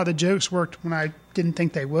a lot of the jokes worked when I didn't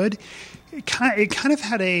think they would. It kind of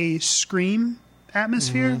had a Scream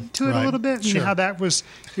atmosphere to it a little bit. You know how that was,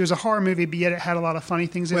 it was a horror movie, but yet it had a lot of funny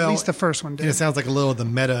things. At least the first one did. And it sounds like a little of the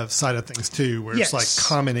meta side of things too, where it's like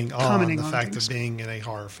commenting on the fact of being in a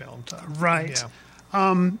horror film. Right.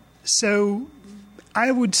 Yeah. So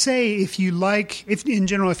I would say if you like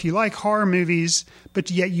horror movies,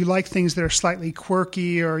 but yet you like things that are slightly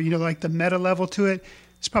quirky or, like the meta level to it,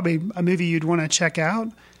 it's probably a movie you'd want to check out.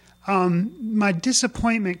 My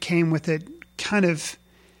disappointment came with it kind of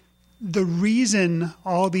the reason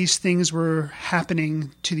all these things were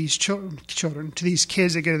happening to these children, to these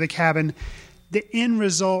kids that go to the cabin, the end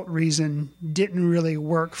result reason didn't really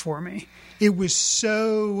work for me. It was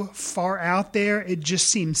so far out there, it just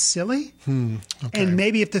seemed silly. And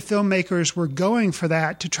maybe if the filmmakers were going for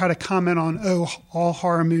that to try to comment on, all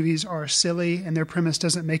horror movies are silly and their premise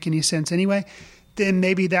doesn't make any sense anyway, then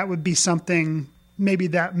maybe that would be something, maybe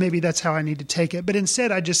that's how I need to take it. But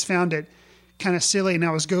instead, I just found it kind of silly, and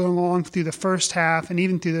I was going along through the first half and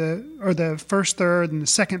even through the first third and the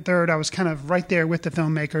second third, I was kind of right there with the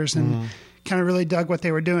filmmakers and kind of really dug what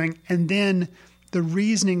they were doing. And then the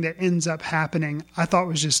reasoning that ends up happening, I thought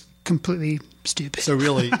was just completely stupid. So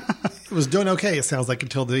really, it was doing okay, it sounds like,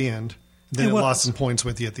 until the end. Then it lost some points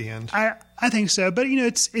with you at the end. I think so. But,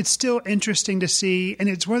 it's still interesting to see. And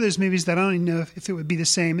it's one of those movies that I don't even know if it would be the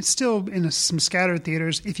same. It's still in some scattered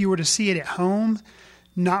theaters. If you were to see it at home,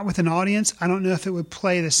 not with an audience, I don't know if it would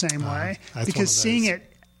play the same way. Because seeing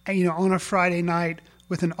it, on a Friday night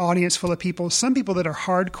with an audience full of people, some people that are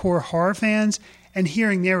hardcore horror fans, and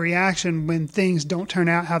hearing their reaction when things don't turn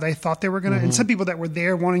out how they thought they were going to. And some people that were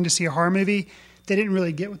there wanting to see a horror movie, they didn't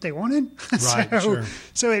really get what they wanted. Right, sure.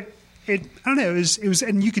 So it I don't know, it was,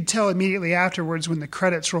 and you could tell immediately afterwards when the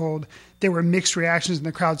credits rolled, there were mixed reactions in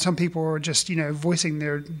the crowd. Some people were just, voicing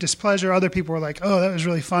their displeasure. Other people were like, oh, that was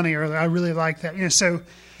really funny, or I really like that. So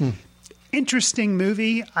interesting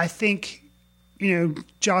movie. I think,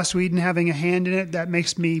 Joss Whedon having a hand in it, that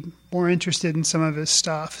makes me more interested in some of his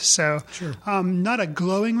stuff. So sure. Not a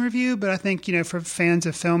glowing review, but I think, for fans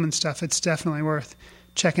of film and stuff, it's definitely worth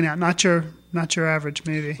checking out. Not your average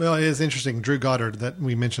movie. Well, it is interesting. Drew Goddard, that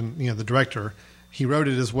we mentioned, the director, he wrote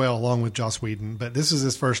it as well, along with Joss Whedon, but this is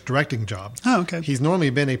his first directing job. Oh, okay. He's normally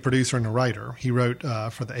been a producer and a writer. He wrote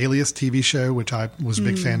for the Alias TV show, which I was a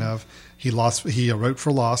big fan of. He wrote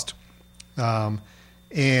for Lost,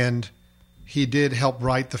 and he did help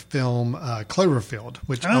write the film Cloverfield,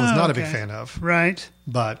 which I was not a big fan of. Right.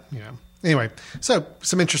 But, anyway, so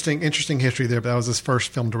some interesting history there, but that was his first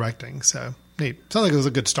film directing, so neat. Sounds like it was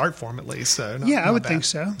a good start for him, at least. So I would think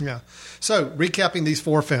so. Yeah. So recapping these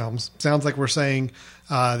 4 films, sounds like we're saying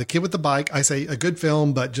The Kid with the Bike, I say a good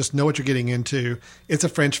film, but just know what you're getting into. It's a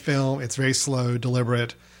French film. It's very slow,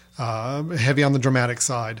 deliberate, heavy on the dramatic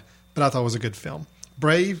side, but I thought it was a good film.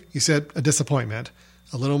 Brave, you said a disappointment.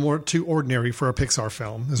 A little more too ordinary for a Pixar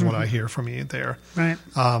film is what I hear from you there. Right.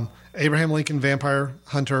 Abraham Lincoln Vampire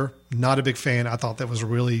Hunter, not a big fan. I thought that was it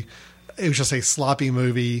was just a sloppy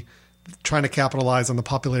movie trying to capitalize on the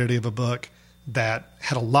popularity of a book that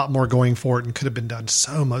had a lot more going for it and could have been done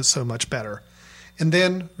so much better. And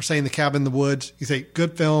then we're saying The Cabin in the Woods. You say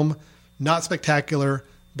good film, not spectacular,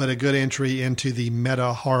 but a good entry into the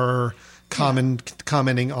meta horror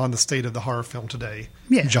commenting on the state of the horror film today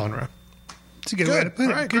genre. It's a good way to put it.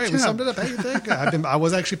 All right, good great. job. We summed it up. Hey, thank you. I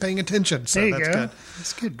was actually paying attention, so there you that's go. good.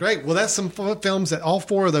 That's good. Great. Well, that's some films that all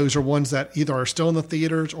 4 of those are ones that either are still in the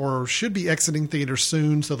theaters or should be exiting theaters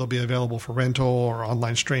soon, so they'll be available for rental or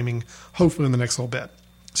online streaming, hopefully in the next little bit.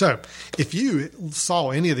 So if you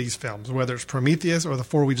saw any of these films, whether it's Prometheus or the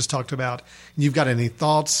 4 we just talked about, and you've got any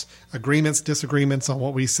thoughts, agreements, disagreements on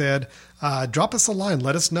what we said, drop us a line.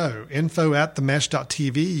 Let us know.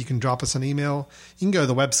 info@themesh.tv. You can drop us an email. You can go to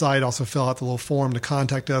the website, also fill out the little form to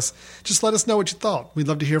contact us. Just let us know what you thought. We'd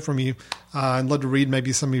love to hear from you and love to read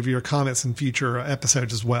maybe some of your comments in future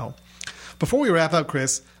episodes as well. Before we wrap up,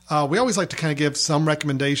 Chris, we always like to kind of give some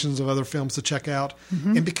recommendations of other films to check out.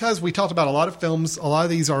 And because we talked about a lot of films, a lot of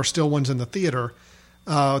these are still ones in the theater,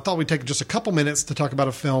 I thought we'd take just a couple minutes to talk about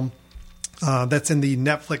a film that's in the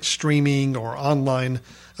Netflix streaming or online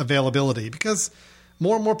availability. Because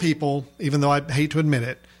more and more people, even though I hate to admit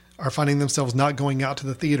it, are finding themselves not going out to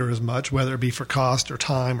the theater as much, whether it be for cost or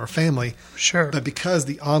time or family. Sure. But because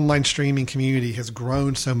the online streaming community has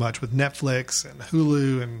grown so much with Netflix and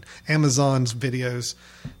Hulu and Amazon's videos,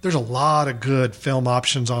 there's a lot of good film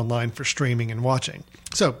options online for streaming and watching.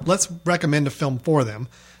 So let's recommend a film for them.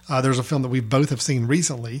 There's a film that we both have seen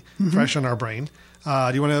recently, fresh on our brain.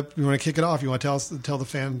 Do you want to kick it off? You want to tell the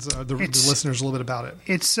fans, the listeners, a little bit about it?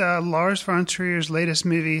 It's Lars von Trier's latest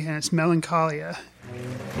movie, and it's Melancholia.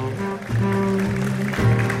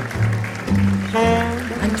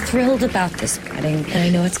 I'm thrilled about this wedding, and I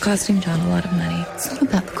know it's costing John a lot of money. It's not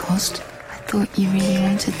about the cost. I thought you really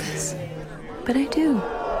wanted this. But I do.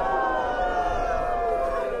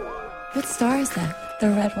 What star is that? The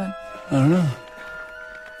red one. I don't know.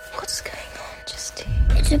 What's going on, Justine?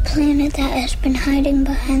 It's a planet that has been hiding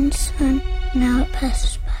behind the sun. Now it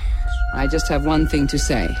passes by us. I just have one thing to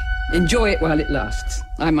say. Enjoy it while it lasts.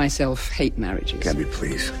 I myself hate marriages. Gabby,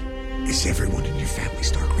 please. Is everyone in your family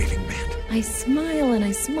stark raving mad? I smile and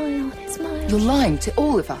I smile and smile. You're lying to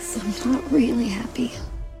all of us. I'm not really happy.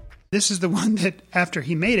 This is the one that after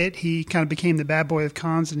he made it, he kind of became the bad boy of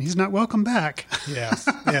cons, and he's not welcome back. Yes.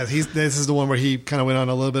 This is the one where he kind of went on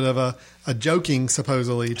a little bit of a joking,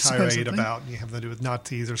 supposedly, tirade about having to do with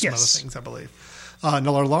Nazis or some other things, I believe. Now,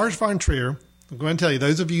 Lars von Trier, I'm going to tell you,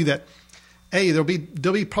 those of you that, there'll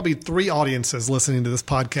be probably 3 audiences listening to this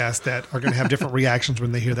podcast that are going to have different reactions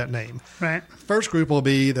when they hear that name. Right. First group will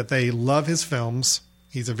be that they love his films.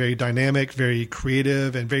 He's a very dynamic, very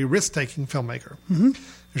creative, and very risk-taking filmmaker. Mm-hmm.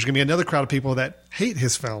 There's going to be another crowd of people that hate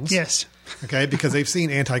his films. Yes. Okay, because they've seen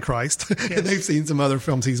Antichrist and they've seen some other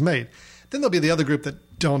films he's made. Then there'll be the other group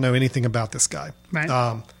that don't know anything about this guy.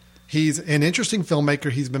 Right. He's an interesting filmmaker.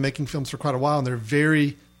 He's been making films for quite a while, and they're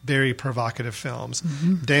very, very provocative films.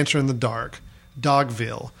 Mm-hmm. Dancer in the Dark,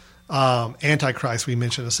 Dogville, Antichrist we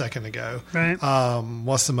mentioned a second ago. Right.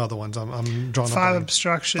 What's some other ones? I'm drawing Five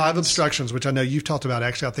Obstructions. Five Obstructions, which I know you've talked about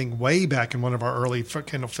actually, I think, way back in one of our early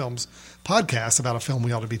Kindle Films podcasts about a film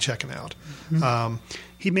we ought to be checking out. Mm-hmm.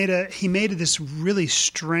 He made this really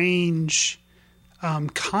strange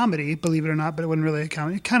comedy, believe it or not, but it wasn't really a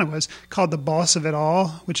comedy. It kind of was, called The Boss of It All,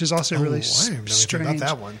 which is also really strange. I didn't know anything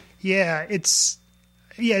about that one. Yeah, it's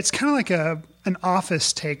kind of like an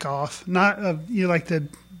Office takeoff, not like the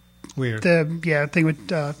weird thing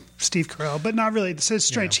with Steve Carell, but not really. It's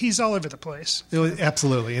strange. Yeah. He's all over the place.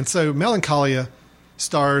 Absolutely. And so Melancholia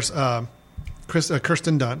stars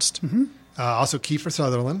Kirsten Dunst, mm-hmm. Also Kiefer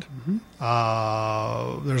Sutherland.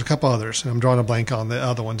 Mm-hmm. There's a couple others, and I'm drawing a blank on the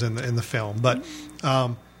other ones in the film. But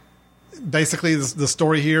basically, the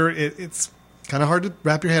story here, it's kind of hard to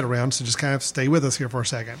wrap your head around, so just kind of stay with us here for a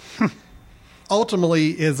second.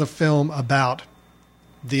 Ultimately, is a film about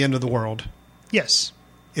the end of the world. Yes.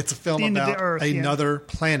 It's a film about another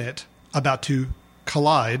planet about to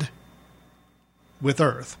collide with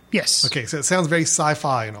Earth. Yes. Okay, so it sounds very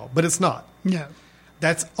sci-fi and all, but it's not. No.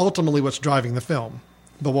 That's ultimately what's driving the film.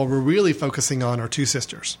 But what we're really focusing on are two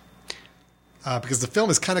sisters. Because the film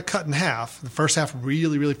is kind of cut in half. The first half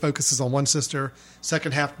really, really focuses on one sister.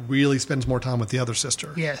 Second half really spends more time with the other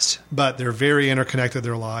sister. Yes. But they're very interconnected,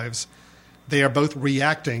 their lives. They are both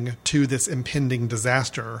reacting to this impending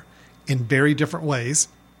disaster in very different ways,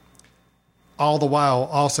 all the while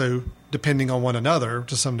also depending on one another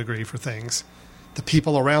to some degree for things. The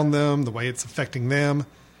people around them, the way it's affecting them.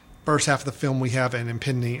 First half of the film, we have an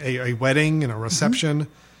impending a wedding and a reception.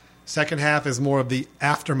 Mm-hmm. Second half is more of the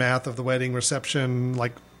aftermath of the wedding reception,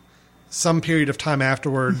 like some period of time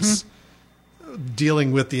afterwards,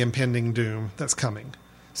 dealing with the impending doom that's coming.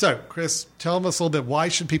 So, Chris, tell us a little bit, why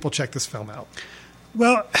should people check this film out?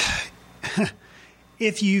 Well,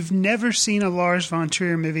 if you've never seen a Lars von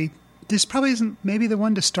Trier movie, this probably isn't maybe the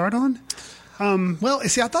one to start on. Well,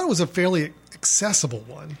 see, I thought it was a fairly accessible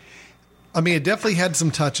one. I mean, it definitely had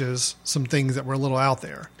some touches, some things that were a little out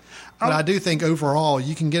there. But I do think overall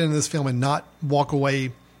you can get into this film and not walk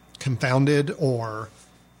away confounded or...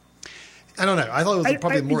 I don't know. I thought it was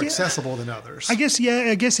probably more accessible than others. I guess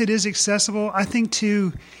it is accessible. I think,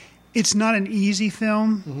 too, it's not an easy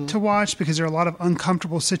film to watch because there are a lot of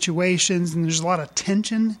uncomfortable situations and there's a lot of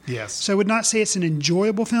tension. Yes. So I would not say it's an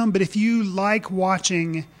enjoyable film, but if you like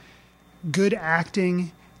watching good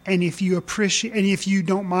acting and if you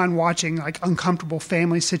don't mind watching like uncomfortable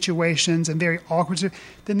family situations and very awkward,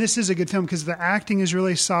 then this is a good film because the acting is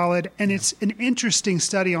really solid and it's an interesting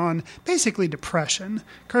study on basically depression.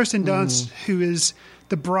 Kirsten Dunst, who is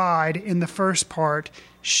the bride in the first part,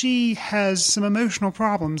 she has some emotional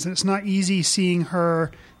problems and it's not easy seeing her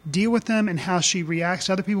deal with them and how she reacts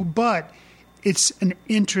to other people, but it's an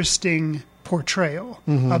interesting portrayal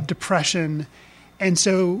of depression. And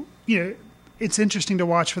so, it's interesting to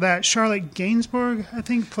watch for that. Charlotte Gainsbourg, I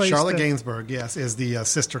think, plays Charlotte Gainsbourg, yes, is the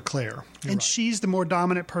sister Claire. You're right. She's the more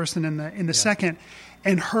dominant person in the second.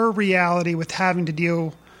 And her reality with having to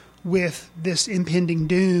deal with this impending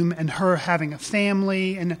doom and her having a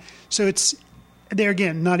family. And so it's, there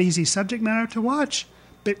again, not easy subject matter to watch,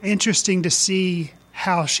 but interesting to see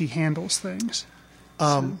how she handles things.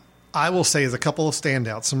 I will say as a couple of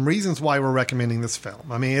standouts, some reasons why we're recommending this film.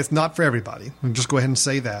 I mean, it's not for everybody. We'll just go ahead and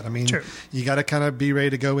say that. I mean, you got to kind of be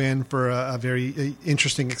ready to go in for a very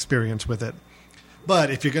interesting experience with it. But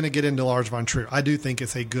if you're going to get into Lars von Trier, I do think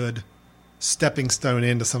it's a good stepping stone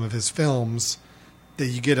into some of his films that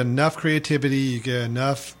you get enough creativity, you get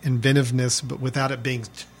enough inventiveness, but without it being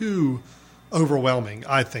too overwhelming,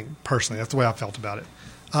 I think, personally. That's the way I felt about it.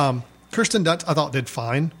 Kirsten Dunst, I thought, did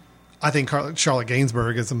fine. I think Charlotte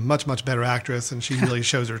Gainsbourg is a much, much better actress, and she really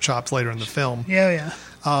shows her chops later in the film. Yeah.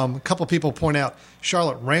 A couple of people point out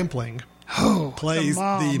Charlotte Rampling plays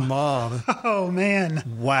the mom. Oh, man.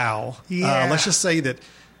 Wow. Yeah. Let's just say that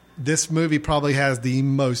this movie probably has the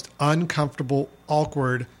most uncomfortable,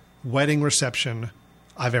 awkward wedding reception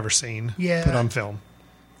I've ever seen put on film.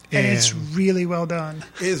 And it's really well done.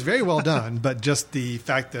 It is very well done, but just the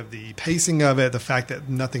fact of the pacing of it, the fact that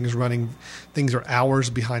nothing is running, things are hours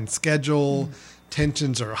behind schedule,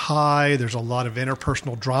 tensions are high, there's a lot of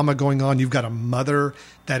interpersonal drama going on. You've got a mother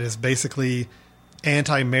that is basically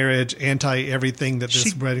anti-marriage, anti-everything that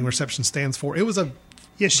this wedding reception stands for. It was a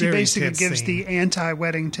she basically gives the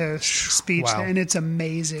anti-wedding toast speech, and it's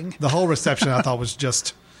amazing. The whole reception I thought was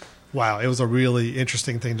just, wow, it was a really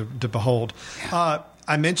interesting thing to behold.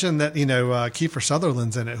 I mentioned that, Kiefer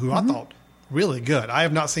Sutherland's in it, who I thought really good. I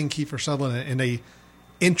have not seen Kiefer Sutherland in a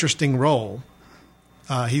interesting role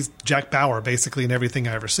He's Jack Bauer, basically, in everything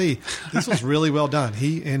I ever see. This was really well done.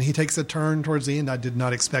 He takes a turn towards the end I did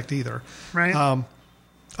not expect either. Right.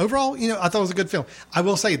 Overall, I thought it was a good film. I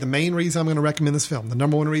will say the main reason I'm going to recommend this film, the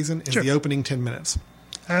number one reason, is the opening 10 minutes.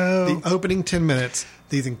 Oh. The opening 10 minutes,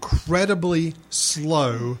 these incredibly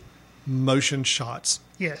slow motion shots.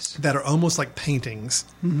 Yes. That are almost like paintings,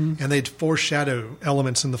 and they foreshadow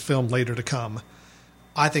elements in the film later to come.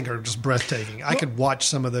 I think are just breathtaking. I could watch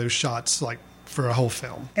some of those shots like for a whole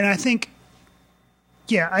film. And I think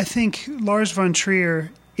Lars von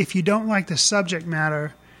Trier, if you don't like the subject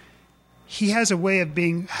matter, he has a way of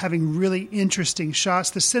having really interesting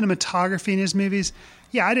shots. The cinematography in his movies,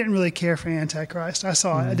 I didn't really care for Antichrist. I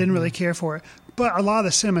saw it. I didn't really care for it. But a lot of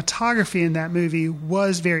the cinematography in that movie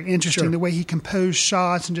was very interesting. Sure. The way he composed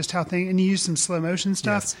shots and just how and he used some slow motion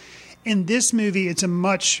stuff. Yes. In this movie, I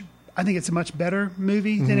think it's a much better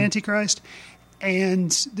movie than Antichrist. And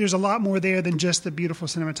there's a lot more there than just the beautiful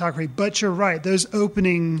cinematography. But you're right. Those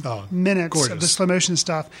opening minutes of the slow motion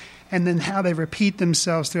stuff and then how they repeat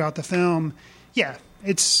themselves throughout the film. Yeah,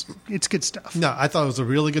 it's good stuff. No, I thought it was a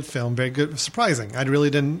really good film. Very good. Surprising. I really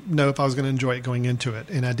didn't know if I was going to enjoy it going into it,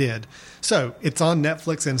 and I did. So it's on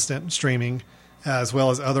Netflix Instant streaming, as well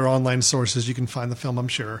as other online sources. You can find the film, I'm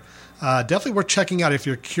sure. Definitely worth checking out if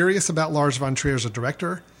you're curious about Lars von Trier as a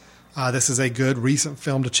director. This is a good recent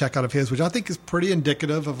film to check out of his, which I think is pretty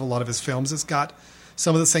indicative of a lot of his films. It's got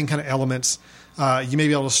some of the same kind of elements. You may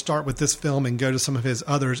be able to start with this film and go to some of his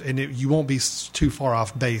others, and you won't be too far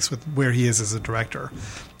off base with where he is as a director.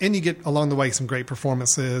 And you get, along the way, some great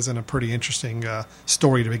performances and a pretty interesting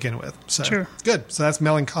story to begin with. So, sure. Good. So that's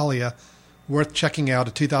Melancholia, worth checking out,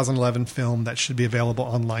 a 2011 film that should be available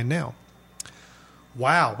online now.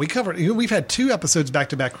 Wow, we've had 2 episodes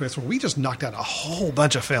back-to-back, Chris, where we just knocked out a whole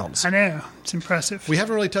bunch of films. I know. It's impressive. We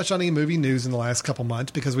haven't really touched on any movie news in the last couple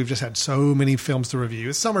months because we've just had so many films to review.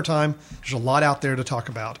 It's summertime. There's a lot out there to talk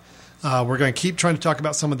about. We're going to keep trying to talk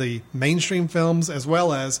about some of the mainstream films as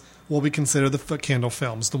well as what we consider the foot candle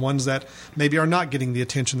films, the ones that maybe are not getting the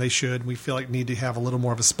attention they should. We feel like need to have a little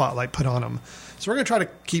more of a spotlight put on them. So we're going to try to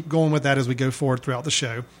keep going with that as we go forward throughout the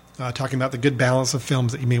show. Talking about the good balance of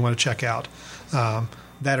films that you may want to check out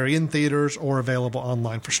that are in theaters or available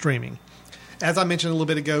online for streaming. As I mentioned a little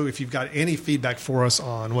bit ago, if you've got any feedback for us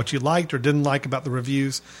on what you liked or didn't like about the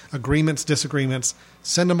reviews, agreements, disagreements,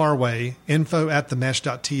 send them our way,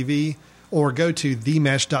 info@themesh.tv, or go to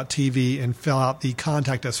themesh.tv and fill out the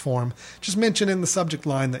Contact Us form. Just mention in the subject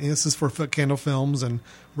line that this is for Foot Candle Films and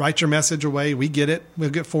write your message away. We get it.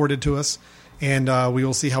 We'll get forwarded to us. And we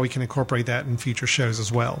will see how we can incorporate that in future shows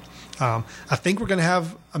as well. I think we're going to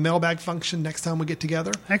have a mailbag function next time we get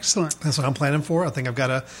together. Excellent. That's what I'm planning for. I think I've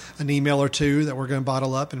got an email or 2 that we're going to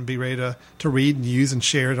bottle up and be ready to read and use and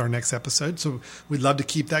share at our next episode. So we'd love to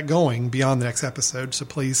keep that going beyond the next episode. So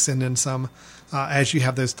please send in some as you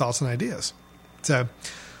have those thoughts and ideas. So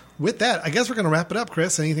with that, I guess we're going to wrap it up,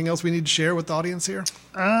 Chris. Anything else we need to share with the audience here?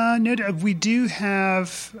 No, we do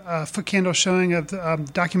have a Foot Candle showing of the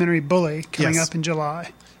documentary Bully coming up in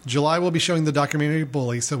July. July we'll be showing the documentary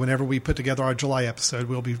Bully, so whenever we put together our July episode,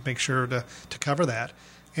 we'll make sure to cover that.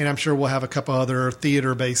 And I'm sure we'll have a couple other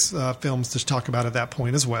theater-based films to talk about at that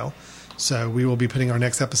point as well. So we will be putting our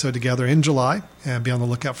next episode together in July, and be on the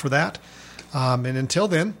lookout for that. And until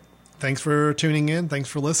then, thanks for tuning in. Thanks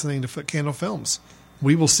for listening to Foot Candle Films.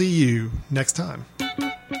 We will see you next time. Watch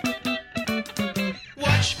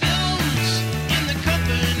films in the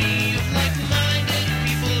company of like-minded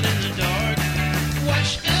people in the dark.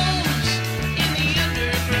 Watch films in the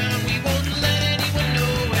underground. We won't let anyone know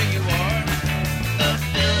where you are. The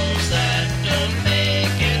films that don't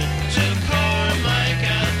make it to Carmike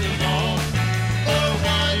at the mall, or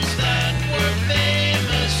ones that were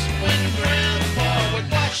famous when Grandpa would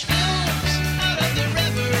watch films out of the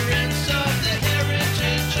reverence of the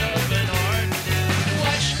heritage of an art.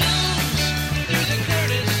 Watch films through the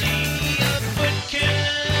courtesy of Foot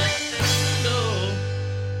Candle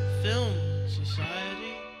Film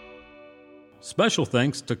Society. Special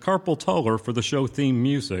thanks to Carpal Tuller for the show theme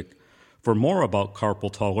music. For more about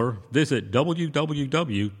Carpal Tuller, visit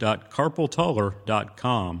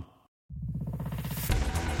www.carpaltuller.com.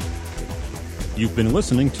 You've been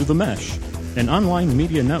listening to The Mesh, an online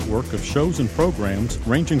media network of shows and programs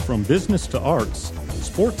ranging from business to arts,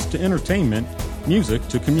 sports to entertainment, music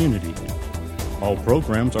to community. All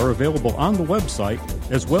programs are available on the website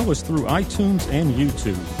as well as through iTunes and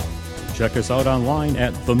YouTube. Check us out online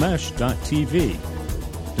at themesh.tv.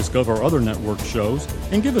 Discover other network shows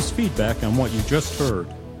and give us feedback on what you just heard.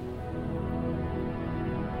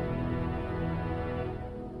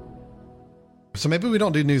 So maybe we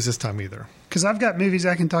don't do news this time either. Because I've got movies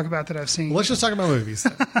I can talk about that I've seen. Well, let's just talk about movies.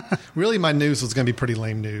 Really, my news was going to be pretty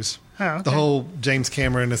lame news. Oh, okay. The whole James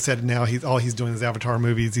Cameron has said now all he's doing is Avatar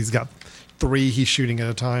movies. He's got 3 he's shooting at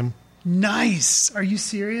a time. Nice. Are you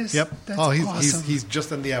serious? Yep. That's he's awesome. he's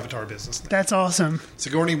just in the Avatar business now. That's awesome.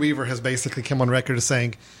 Sigourney Weaver has basically come on record as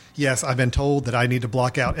saying, yes, I've been told that I need to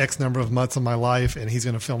block out X number of months of my life, and he's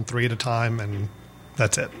going to film 3 at a time, and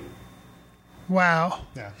that's it. Wow.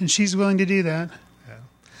 Yeah. And she's willing to do that.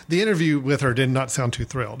 The interview with her did not sound too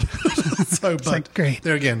thrilled. But like, great.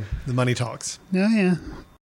 There again, the money talks. Oh, yeah.